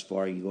that thus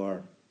far you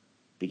are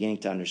beginning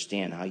to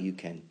understand how you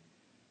can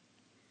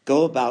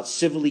go about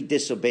civilly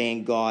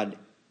disobeying God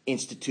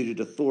instituted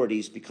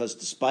authorities, because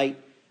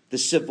despite the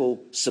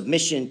civil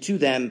submission to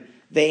them,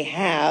 they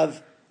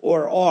have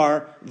or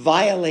are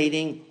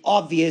violating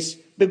obvious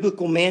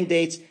biblical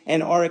mandates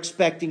and are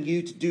expecting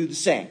you to do the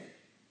same.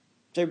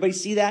 Does everybody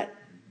see that?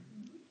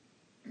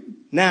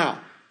 Now,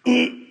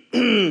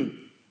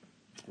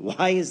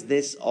 why is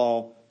this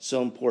all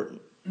so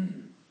important?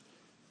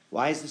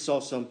 Why is this all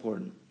so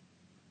important?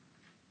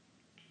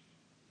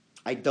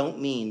 I don't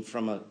mean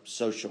from a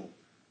social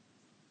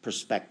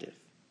perspective.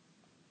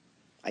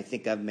 I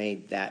think I've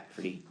made that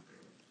pretty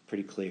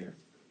clear.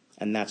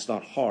 And that's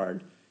not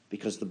hard,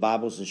 because the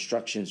Bible's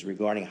instructions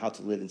regarding how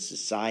to live in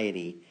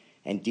society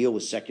and deal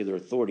with secular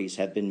authorities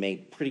have been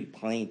made pretty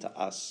plain to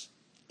us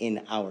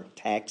in our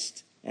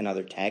text and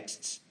other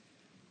texts.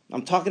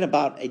 I'm talking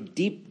about a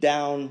deep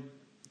down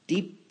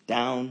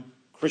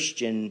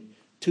Christian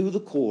to the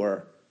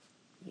core.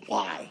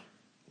 Why?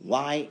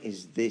 Why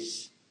is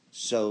this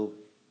so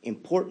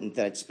important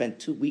that I'd spent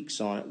 2 weeks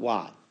on it?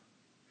 Why?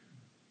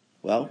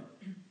 Well,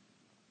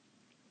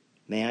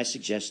 may I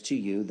suggest to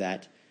you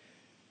that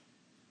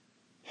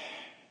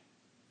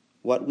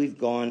what we've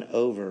gone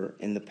over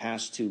in the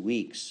past 2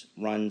 weeks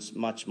runs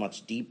much,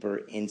 much deeper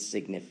in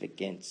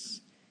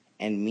significance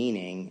and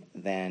meaning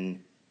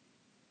than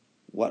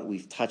what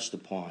we've touched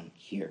upon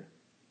here.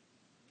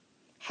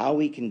 How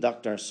we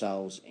conduct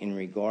ourselves in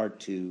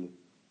regard to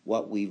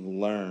what we've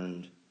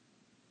learned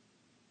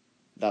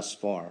thus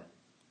far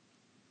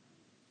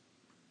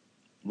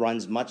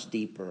runs much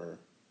deeper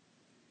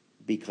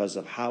because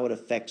of how it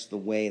affects the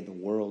way the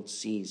world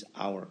sees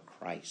our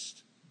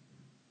Christ.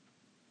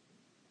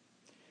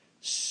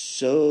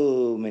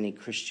 So many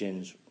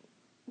Christians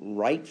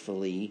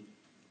rightfully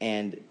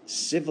and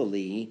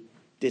civilly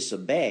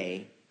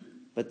disobey,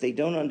 but they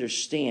don't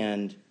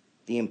understand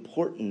the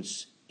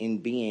importance in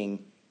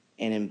being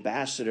an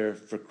ambassador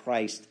for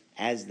Christ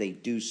as they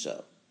do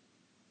so.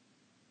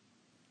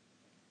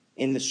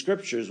 In the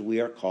scriptures, we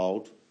are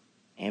called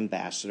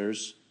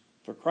ambassadors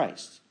for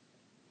Christ.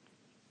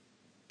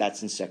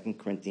 That's in 2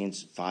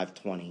 Corinthians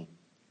 5:20,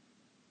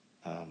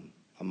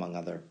 among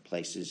other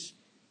places,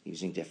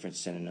 using different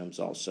synonyms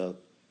also.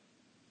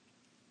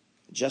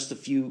 Just a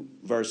few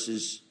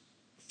verses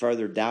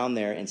further down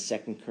there in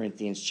 2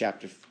 Corinthians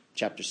chapter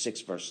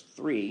 6, verse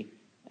 3,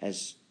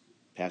 as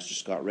Pastor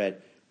Scott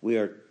read, we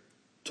are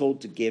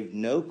told to give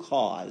no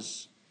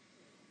cause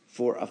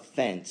for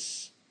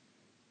offense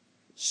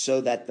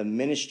so that the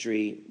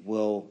ministry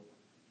will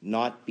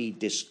not be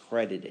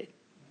discredited.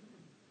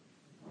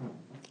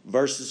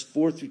 Verses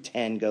 4 through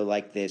 10 go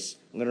like this.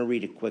 I'm going to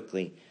read it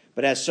quickly.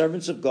 But as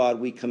servants of God,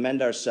 we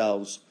commend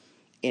ourselves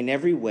in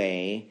every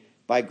way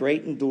by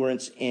great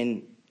endurance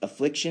in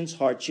afflictions,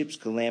 hardships,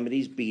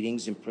 calamities,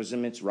 beatings,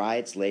 imprisonments,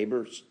 riots,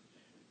 labors,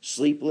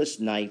 sleepless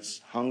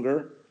nights,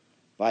 hunger,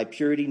 by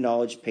purity,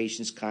 knowledge,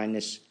 patience,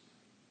 kindness,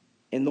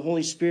 in the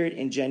Holy Spirit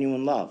and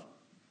genuine love,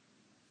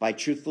 by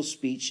truthful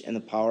speech and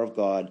the power of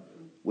God,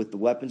 with the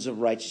weapons of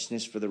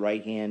righteousness for the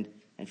right hand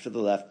and for the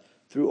left,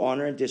 through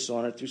honor and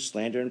dishonor, through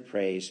slander and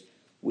praise.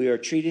 We are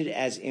treated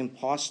as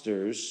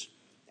impostors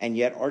and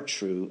yet are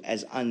true,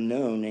 as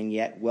unknown and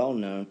yet well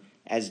known,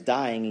 as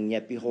dying and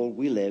yet behold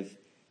we live,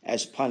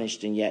 as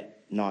punished and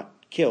yet not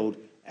killed,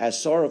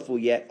 as sorrowful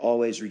yet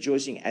always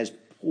rejoicing, as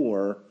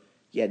poor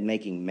yet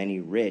making many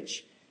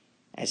rich,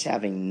 as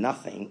having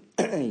nothing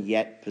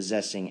yet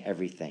possessing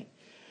everything.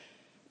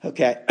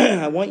 Okay,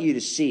 I want you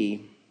to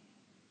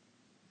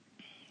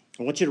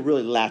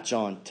really latch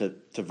on to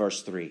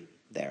verse 3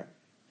 there.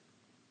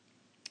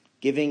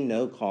 Giving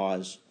no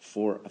cause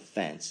for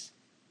offense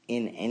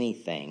in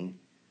anything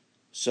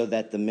so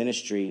that the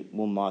ministry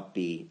will not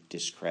be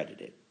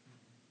discredited.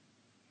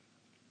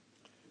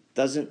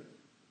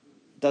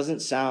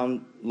 Doesn't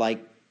sound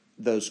like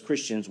those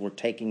Christians were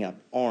taking up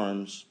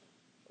arms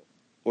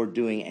or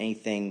doing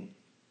anything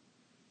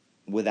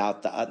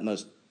without the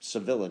utmost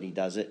civility,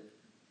 does it?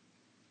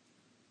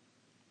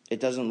 It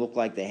doesn't look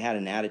like they had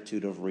an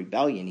attitude of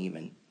rebellion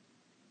even.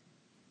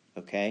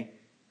 Okay?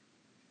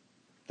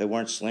 They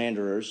weren't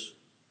slanderers.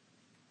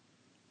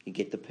 You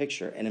get the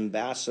picture. An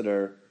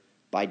ambassador,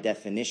 by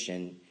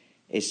definition,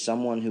 is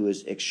someone who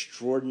is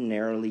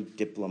extraordinarily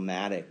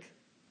diplomatic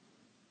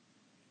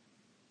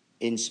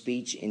in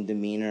speech, in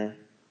demeanor,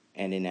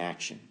 and in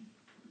action.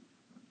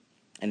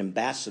 An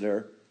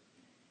ambassador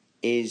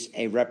is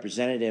a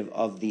representative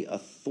of the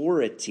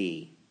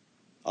authority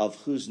of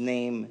whose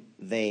name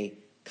they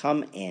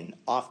come in,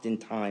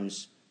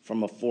 oftentimes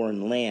from a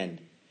foreign land.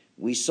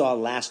 We saw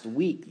last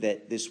week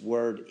that this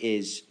world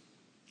is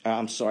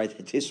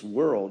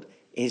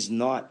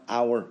not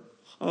our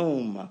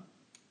home.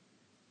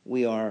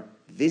 We are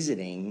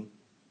visiting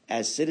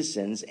as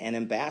citizens and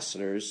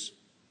ambassadors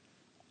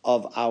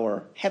of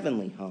our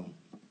heavenly home.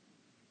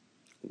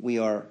 We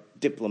are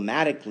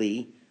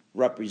diplomatically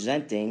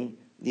representing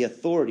the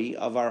authority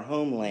of our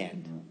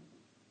homeland.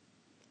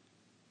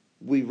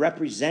 We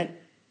represent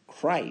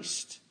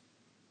Christ,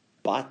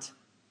 but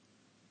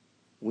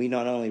we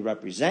not only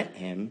represent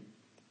him,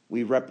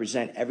 we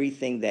represent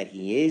everything that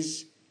he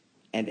is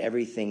and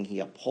everything he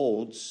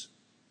upholds,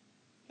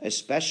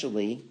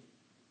 especially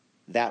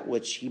that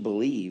which he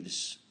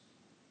believes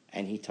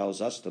and he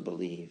tells us to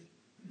believe.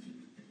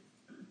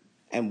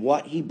 And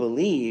what he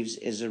believes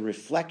is a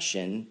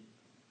reflection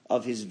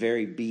of his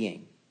very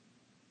being.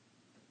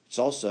 It's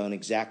also an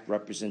exact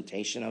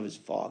representation of his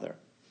Father,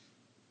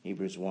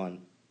 Hebrews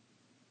 1.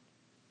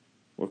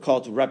 We're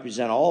called to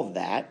represent all of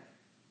that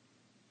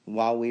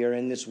while we are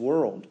in this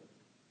world.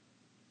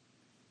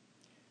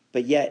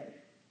 But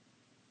yet,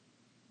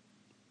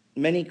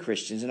 many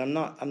Christians, and I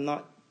don't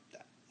want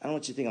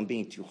you to think I'm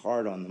being too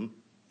hard on them,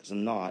 because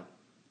I'm not.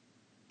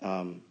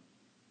 I've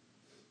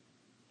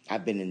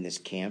been in this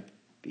camp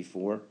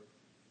before.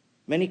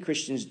 Many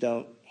Christians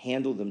don't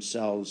handle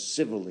themselves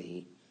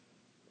civilly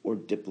or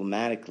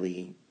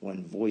diplomatically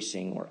when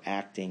voicing or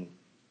acting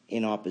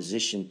in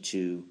opposition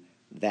to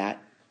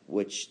that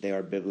which they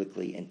are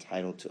biblically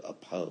entitled to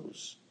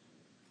oppose.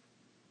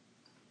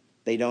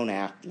 They don't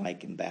act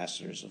like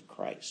ambassadors of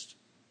Christ.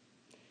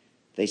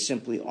 They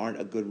simply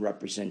aren't a good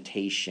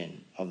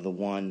representation of the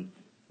one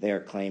they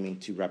are claiming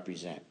to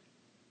represent.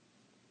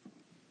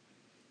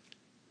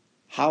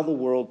 How the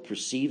world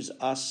perceives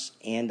us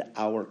and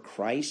our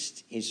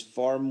Christ is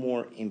far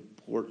more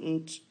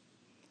important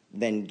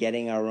than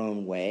getting our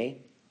own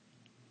way,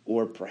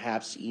 or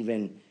perhaps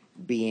even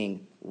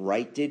being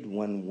righted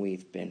when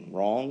we've been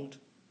wronged.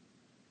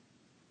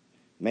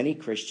 Many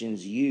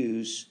Christians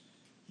use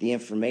the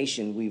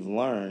information we've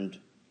learned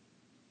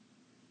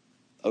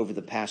over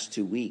the past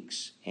 2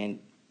 weeks, and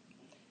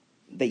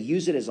they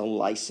use it as a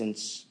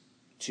license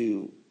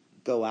to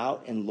go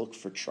out and look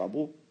for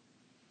trouble,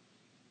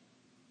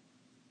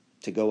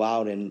 to go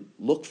out and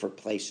look for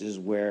places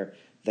where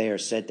they are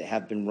said to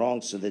have been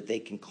wronged so that they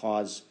can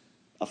cause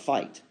a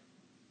fight.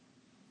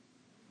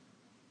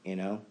 You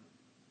know?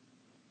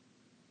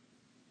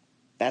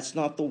 That's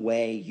not the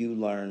way you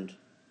learned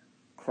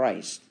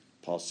Christ,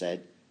 Paul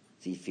said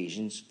to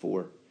Ephesians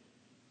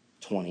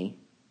 4:20,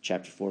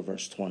 chapter 4,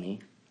 verse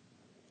 20.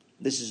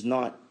 This is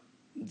not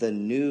the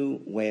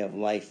new way of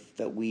life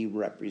that we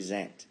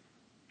represent.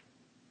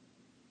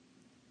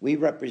 We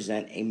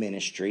represent a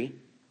ministry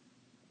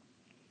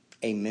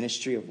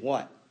of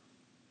what?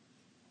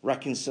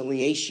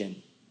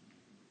 Reconciliation.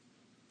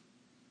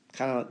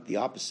 Kind of the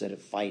opposite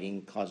of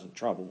fighting, causing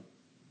trouble.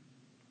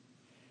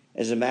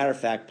 As a matter of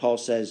fact, Paul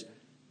says,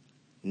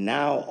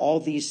 Now all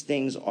these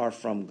things are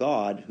from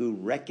God, who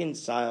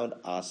reconciled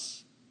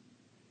us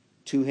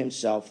to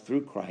himself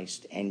through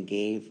Christ and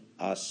gave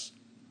us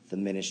the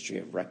ministry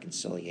of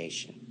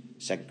reconciliation.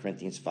 2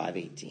 Corinthians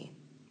 5:18.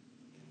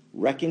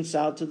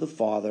 Reconciled to the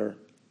Father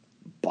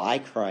by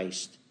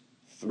Christ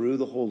through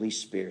the Holy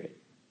Spirit.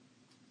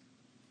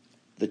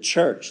 The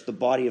church, the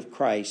body of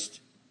Christ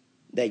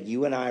that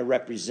you and I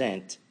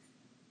represent,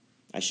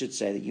 I should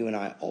say that you and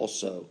I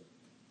also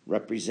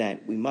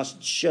represent, we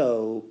must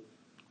show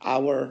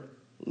our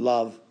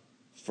love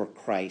for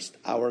Christ,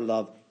 our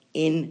love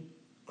in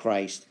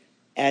Christ,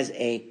 as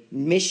a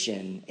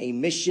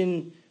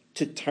mission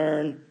to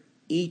turn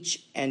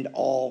each and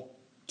all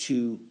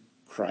to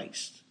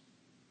Christ.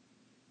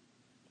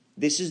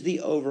 This is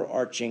the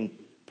overarching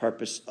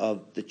purpose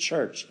of the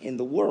church in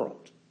the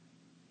world.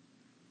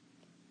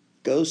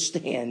 Go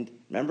stand,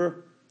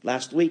 remember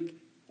last week,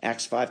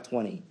 Acts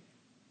 5:20.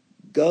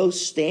 Go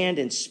stand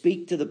and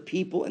speak to the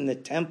people in the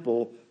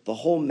temple the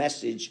whole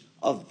message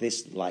of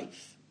this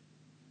life.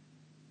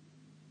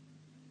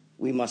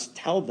 We must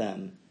tell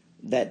them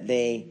that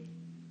they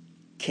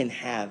can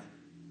have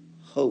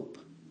hope.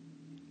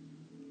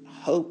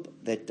 Hope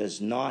that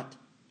does not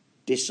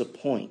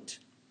disappoint.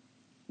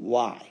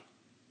 Why?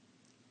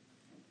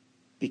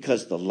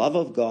 Because the love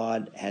of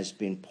God has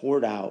been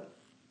poured out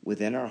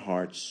within our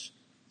hearts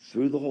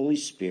through the Holy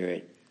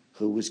Spirit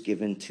who was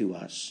given to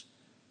us.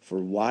 For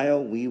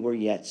while we were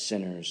yet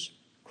sinners,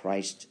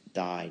 Christ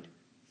died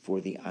for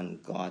the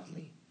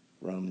ungodly.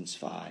 Romans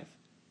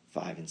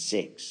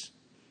 5:5-6.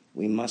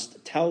 We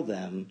must tell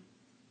them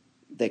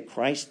that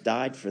Christ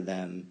died for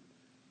them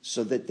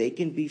so that they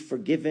can be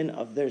forgiven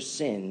of their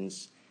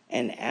sins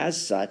and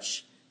as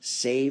such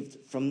saved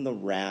from the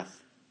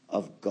wrath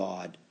of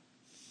God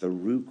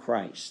through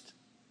Christ.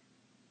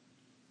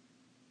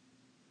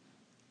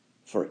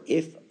 For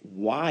if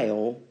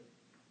while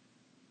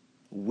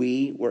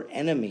we were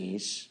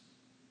enemies,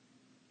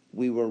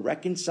 we were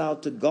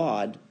reconciled to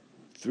God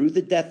through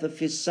the death of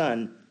his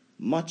Son,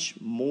 much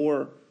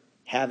more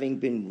having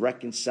been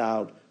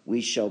reconciled,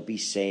 we shall be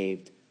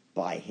saved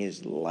by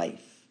his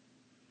life.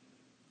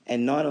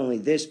 And not only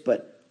this,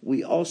 but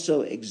we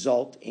also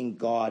exult in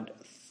God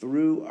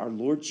through our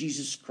Lord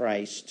Jesus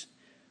Christ.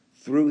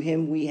 Through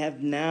him we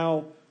have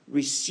now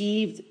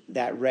received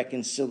that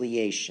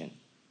reconciliation.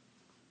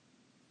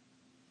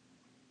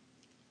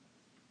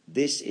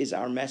 This is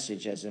our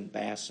message as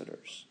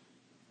ambassadors.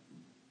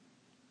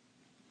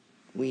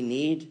 We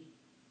need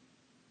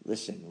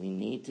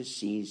to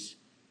seize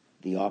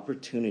the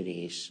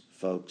opportunities,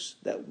 folks,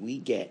 that we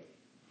get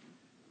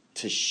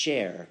to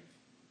share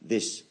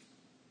this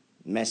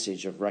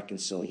message of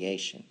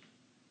reconciliation,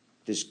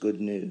 this good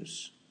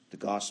news, the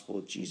gospel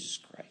of Jesus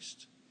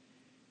Christ.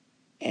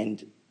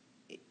 And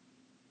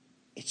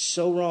it's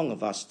so wrong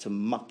of us to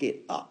muck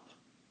it up,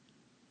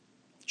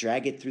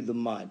 drag it through the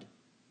mud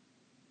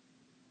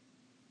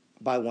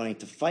by wanting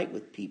to fight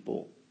with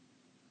people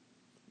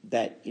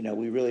that,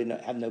 we really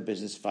have no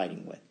business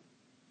fighting with,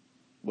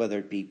 whether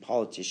it be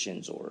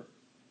politicians or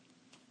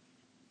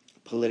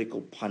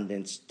political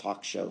pundits,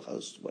 talk show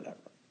hosts, whatever.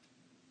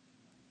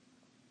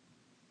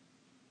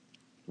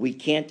 We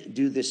can't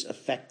do this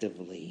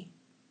effectively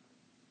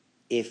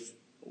if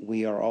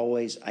we are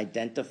always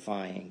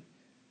identifying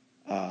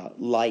the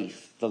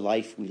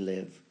life we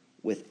live,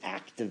 with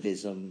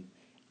activism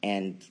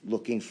and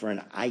looking for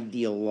an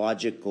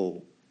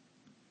ideological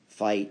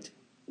fight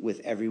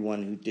with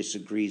everyone who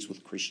disagrees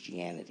with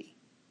Christianity,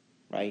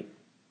 right?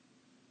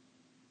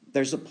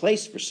 There's a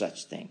place for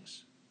such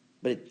things,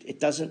 but it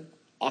doesn't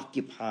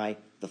occupy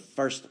the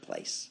first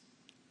place.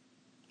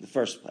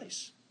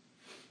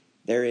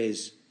 There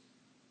is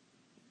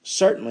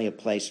certainly a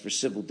place for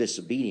civil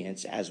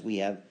disobedience, as we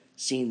have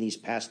seen these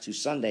past 2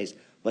 Sundays,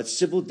 but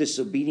civil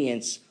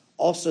disobedience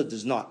also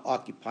does not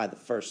occupy the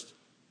first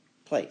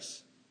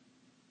place.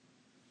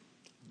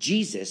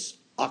 Jesus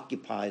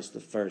occupies the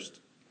first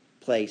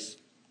place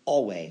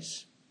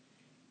always.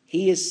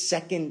 He is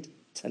second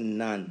to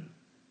none.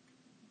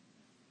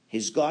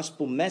 His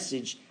gospel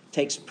message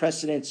takes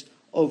precedence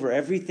over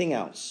everything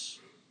else,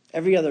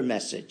 every other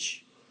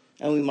message.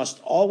 And we must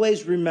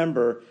always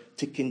remember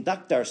to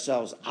conduct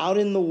ourselves out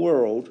in the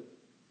world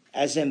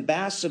as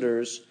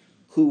ambassadors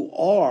who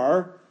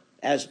are,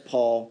 as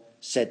Paul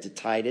said to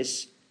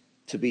Titus,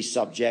 to be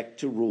subject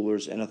to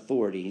rulers and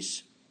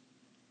authorities,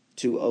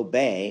 to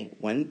obey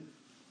when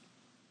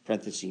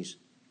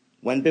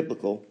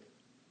biblical,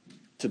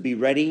 to be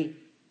ready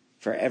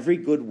for every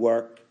good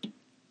work,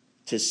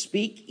 to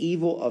speak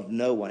evil of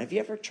no one. Have you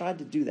ever tried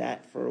to do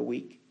that for a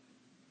week?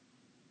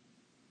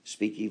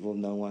 Speak evil of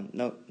no one?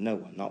 No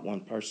one, not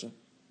one person.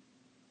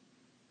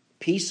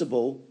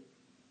 Peaceable,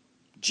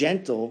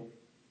 gentle,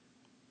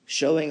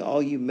 showing all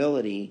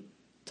humility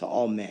to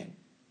all men.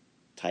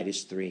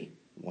 Titus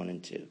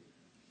 3:1-2.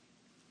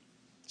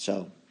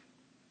 So,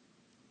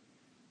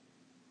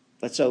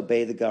 let's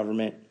obey the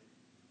government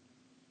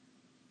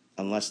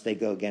unless they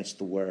go against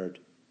the word.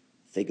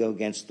 If they go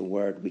against the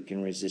word, we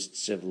can resist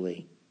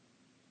civilly.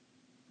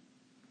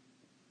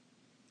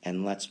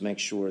 And let's make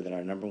sure that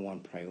our number one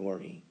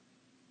priority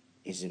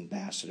is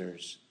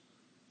ambassadors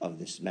of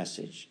this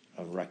message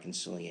of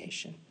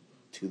reconciliation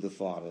to the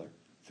Father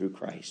through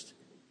Christ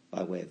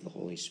by way of the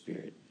Holy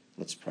Spirit.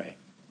 Let's pray.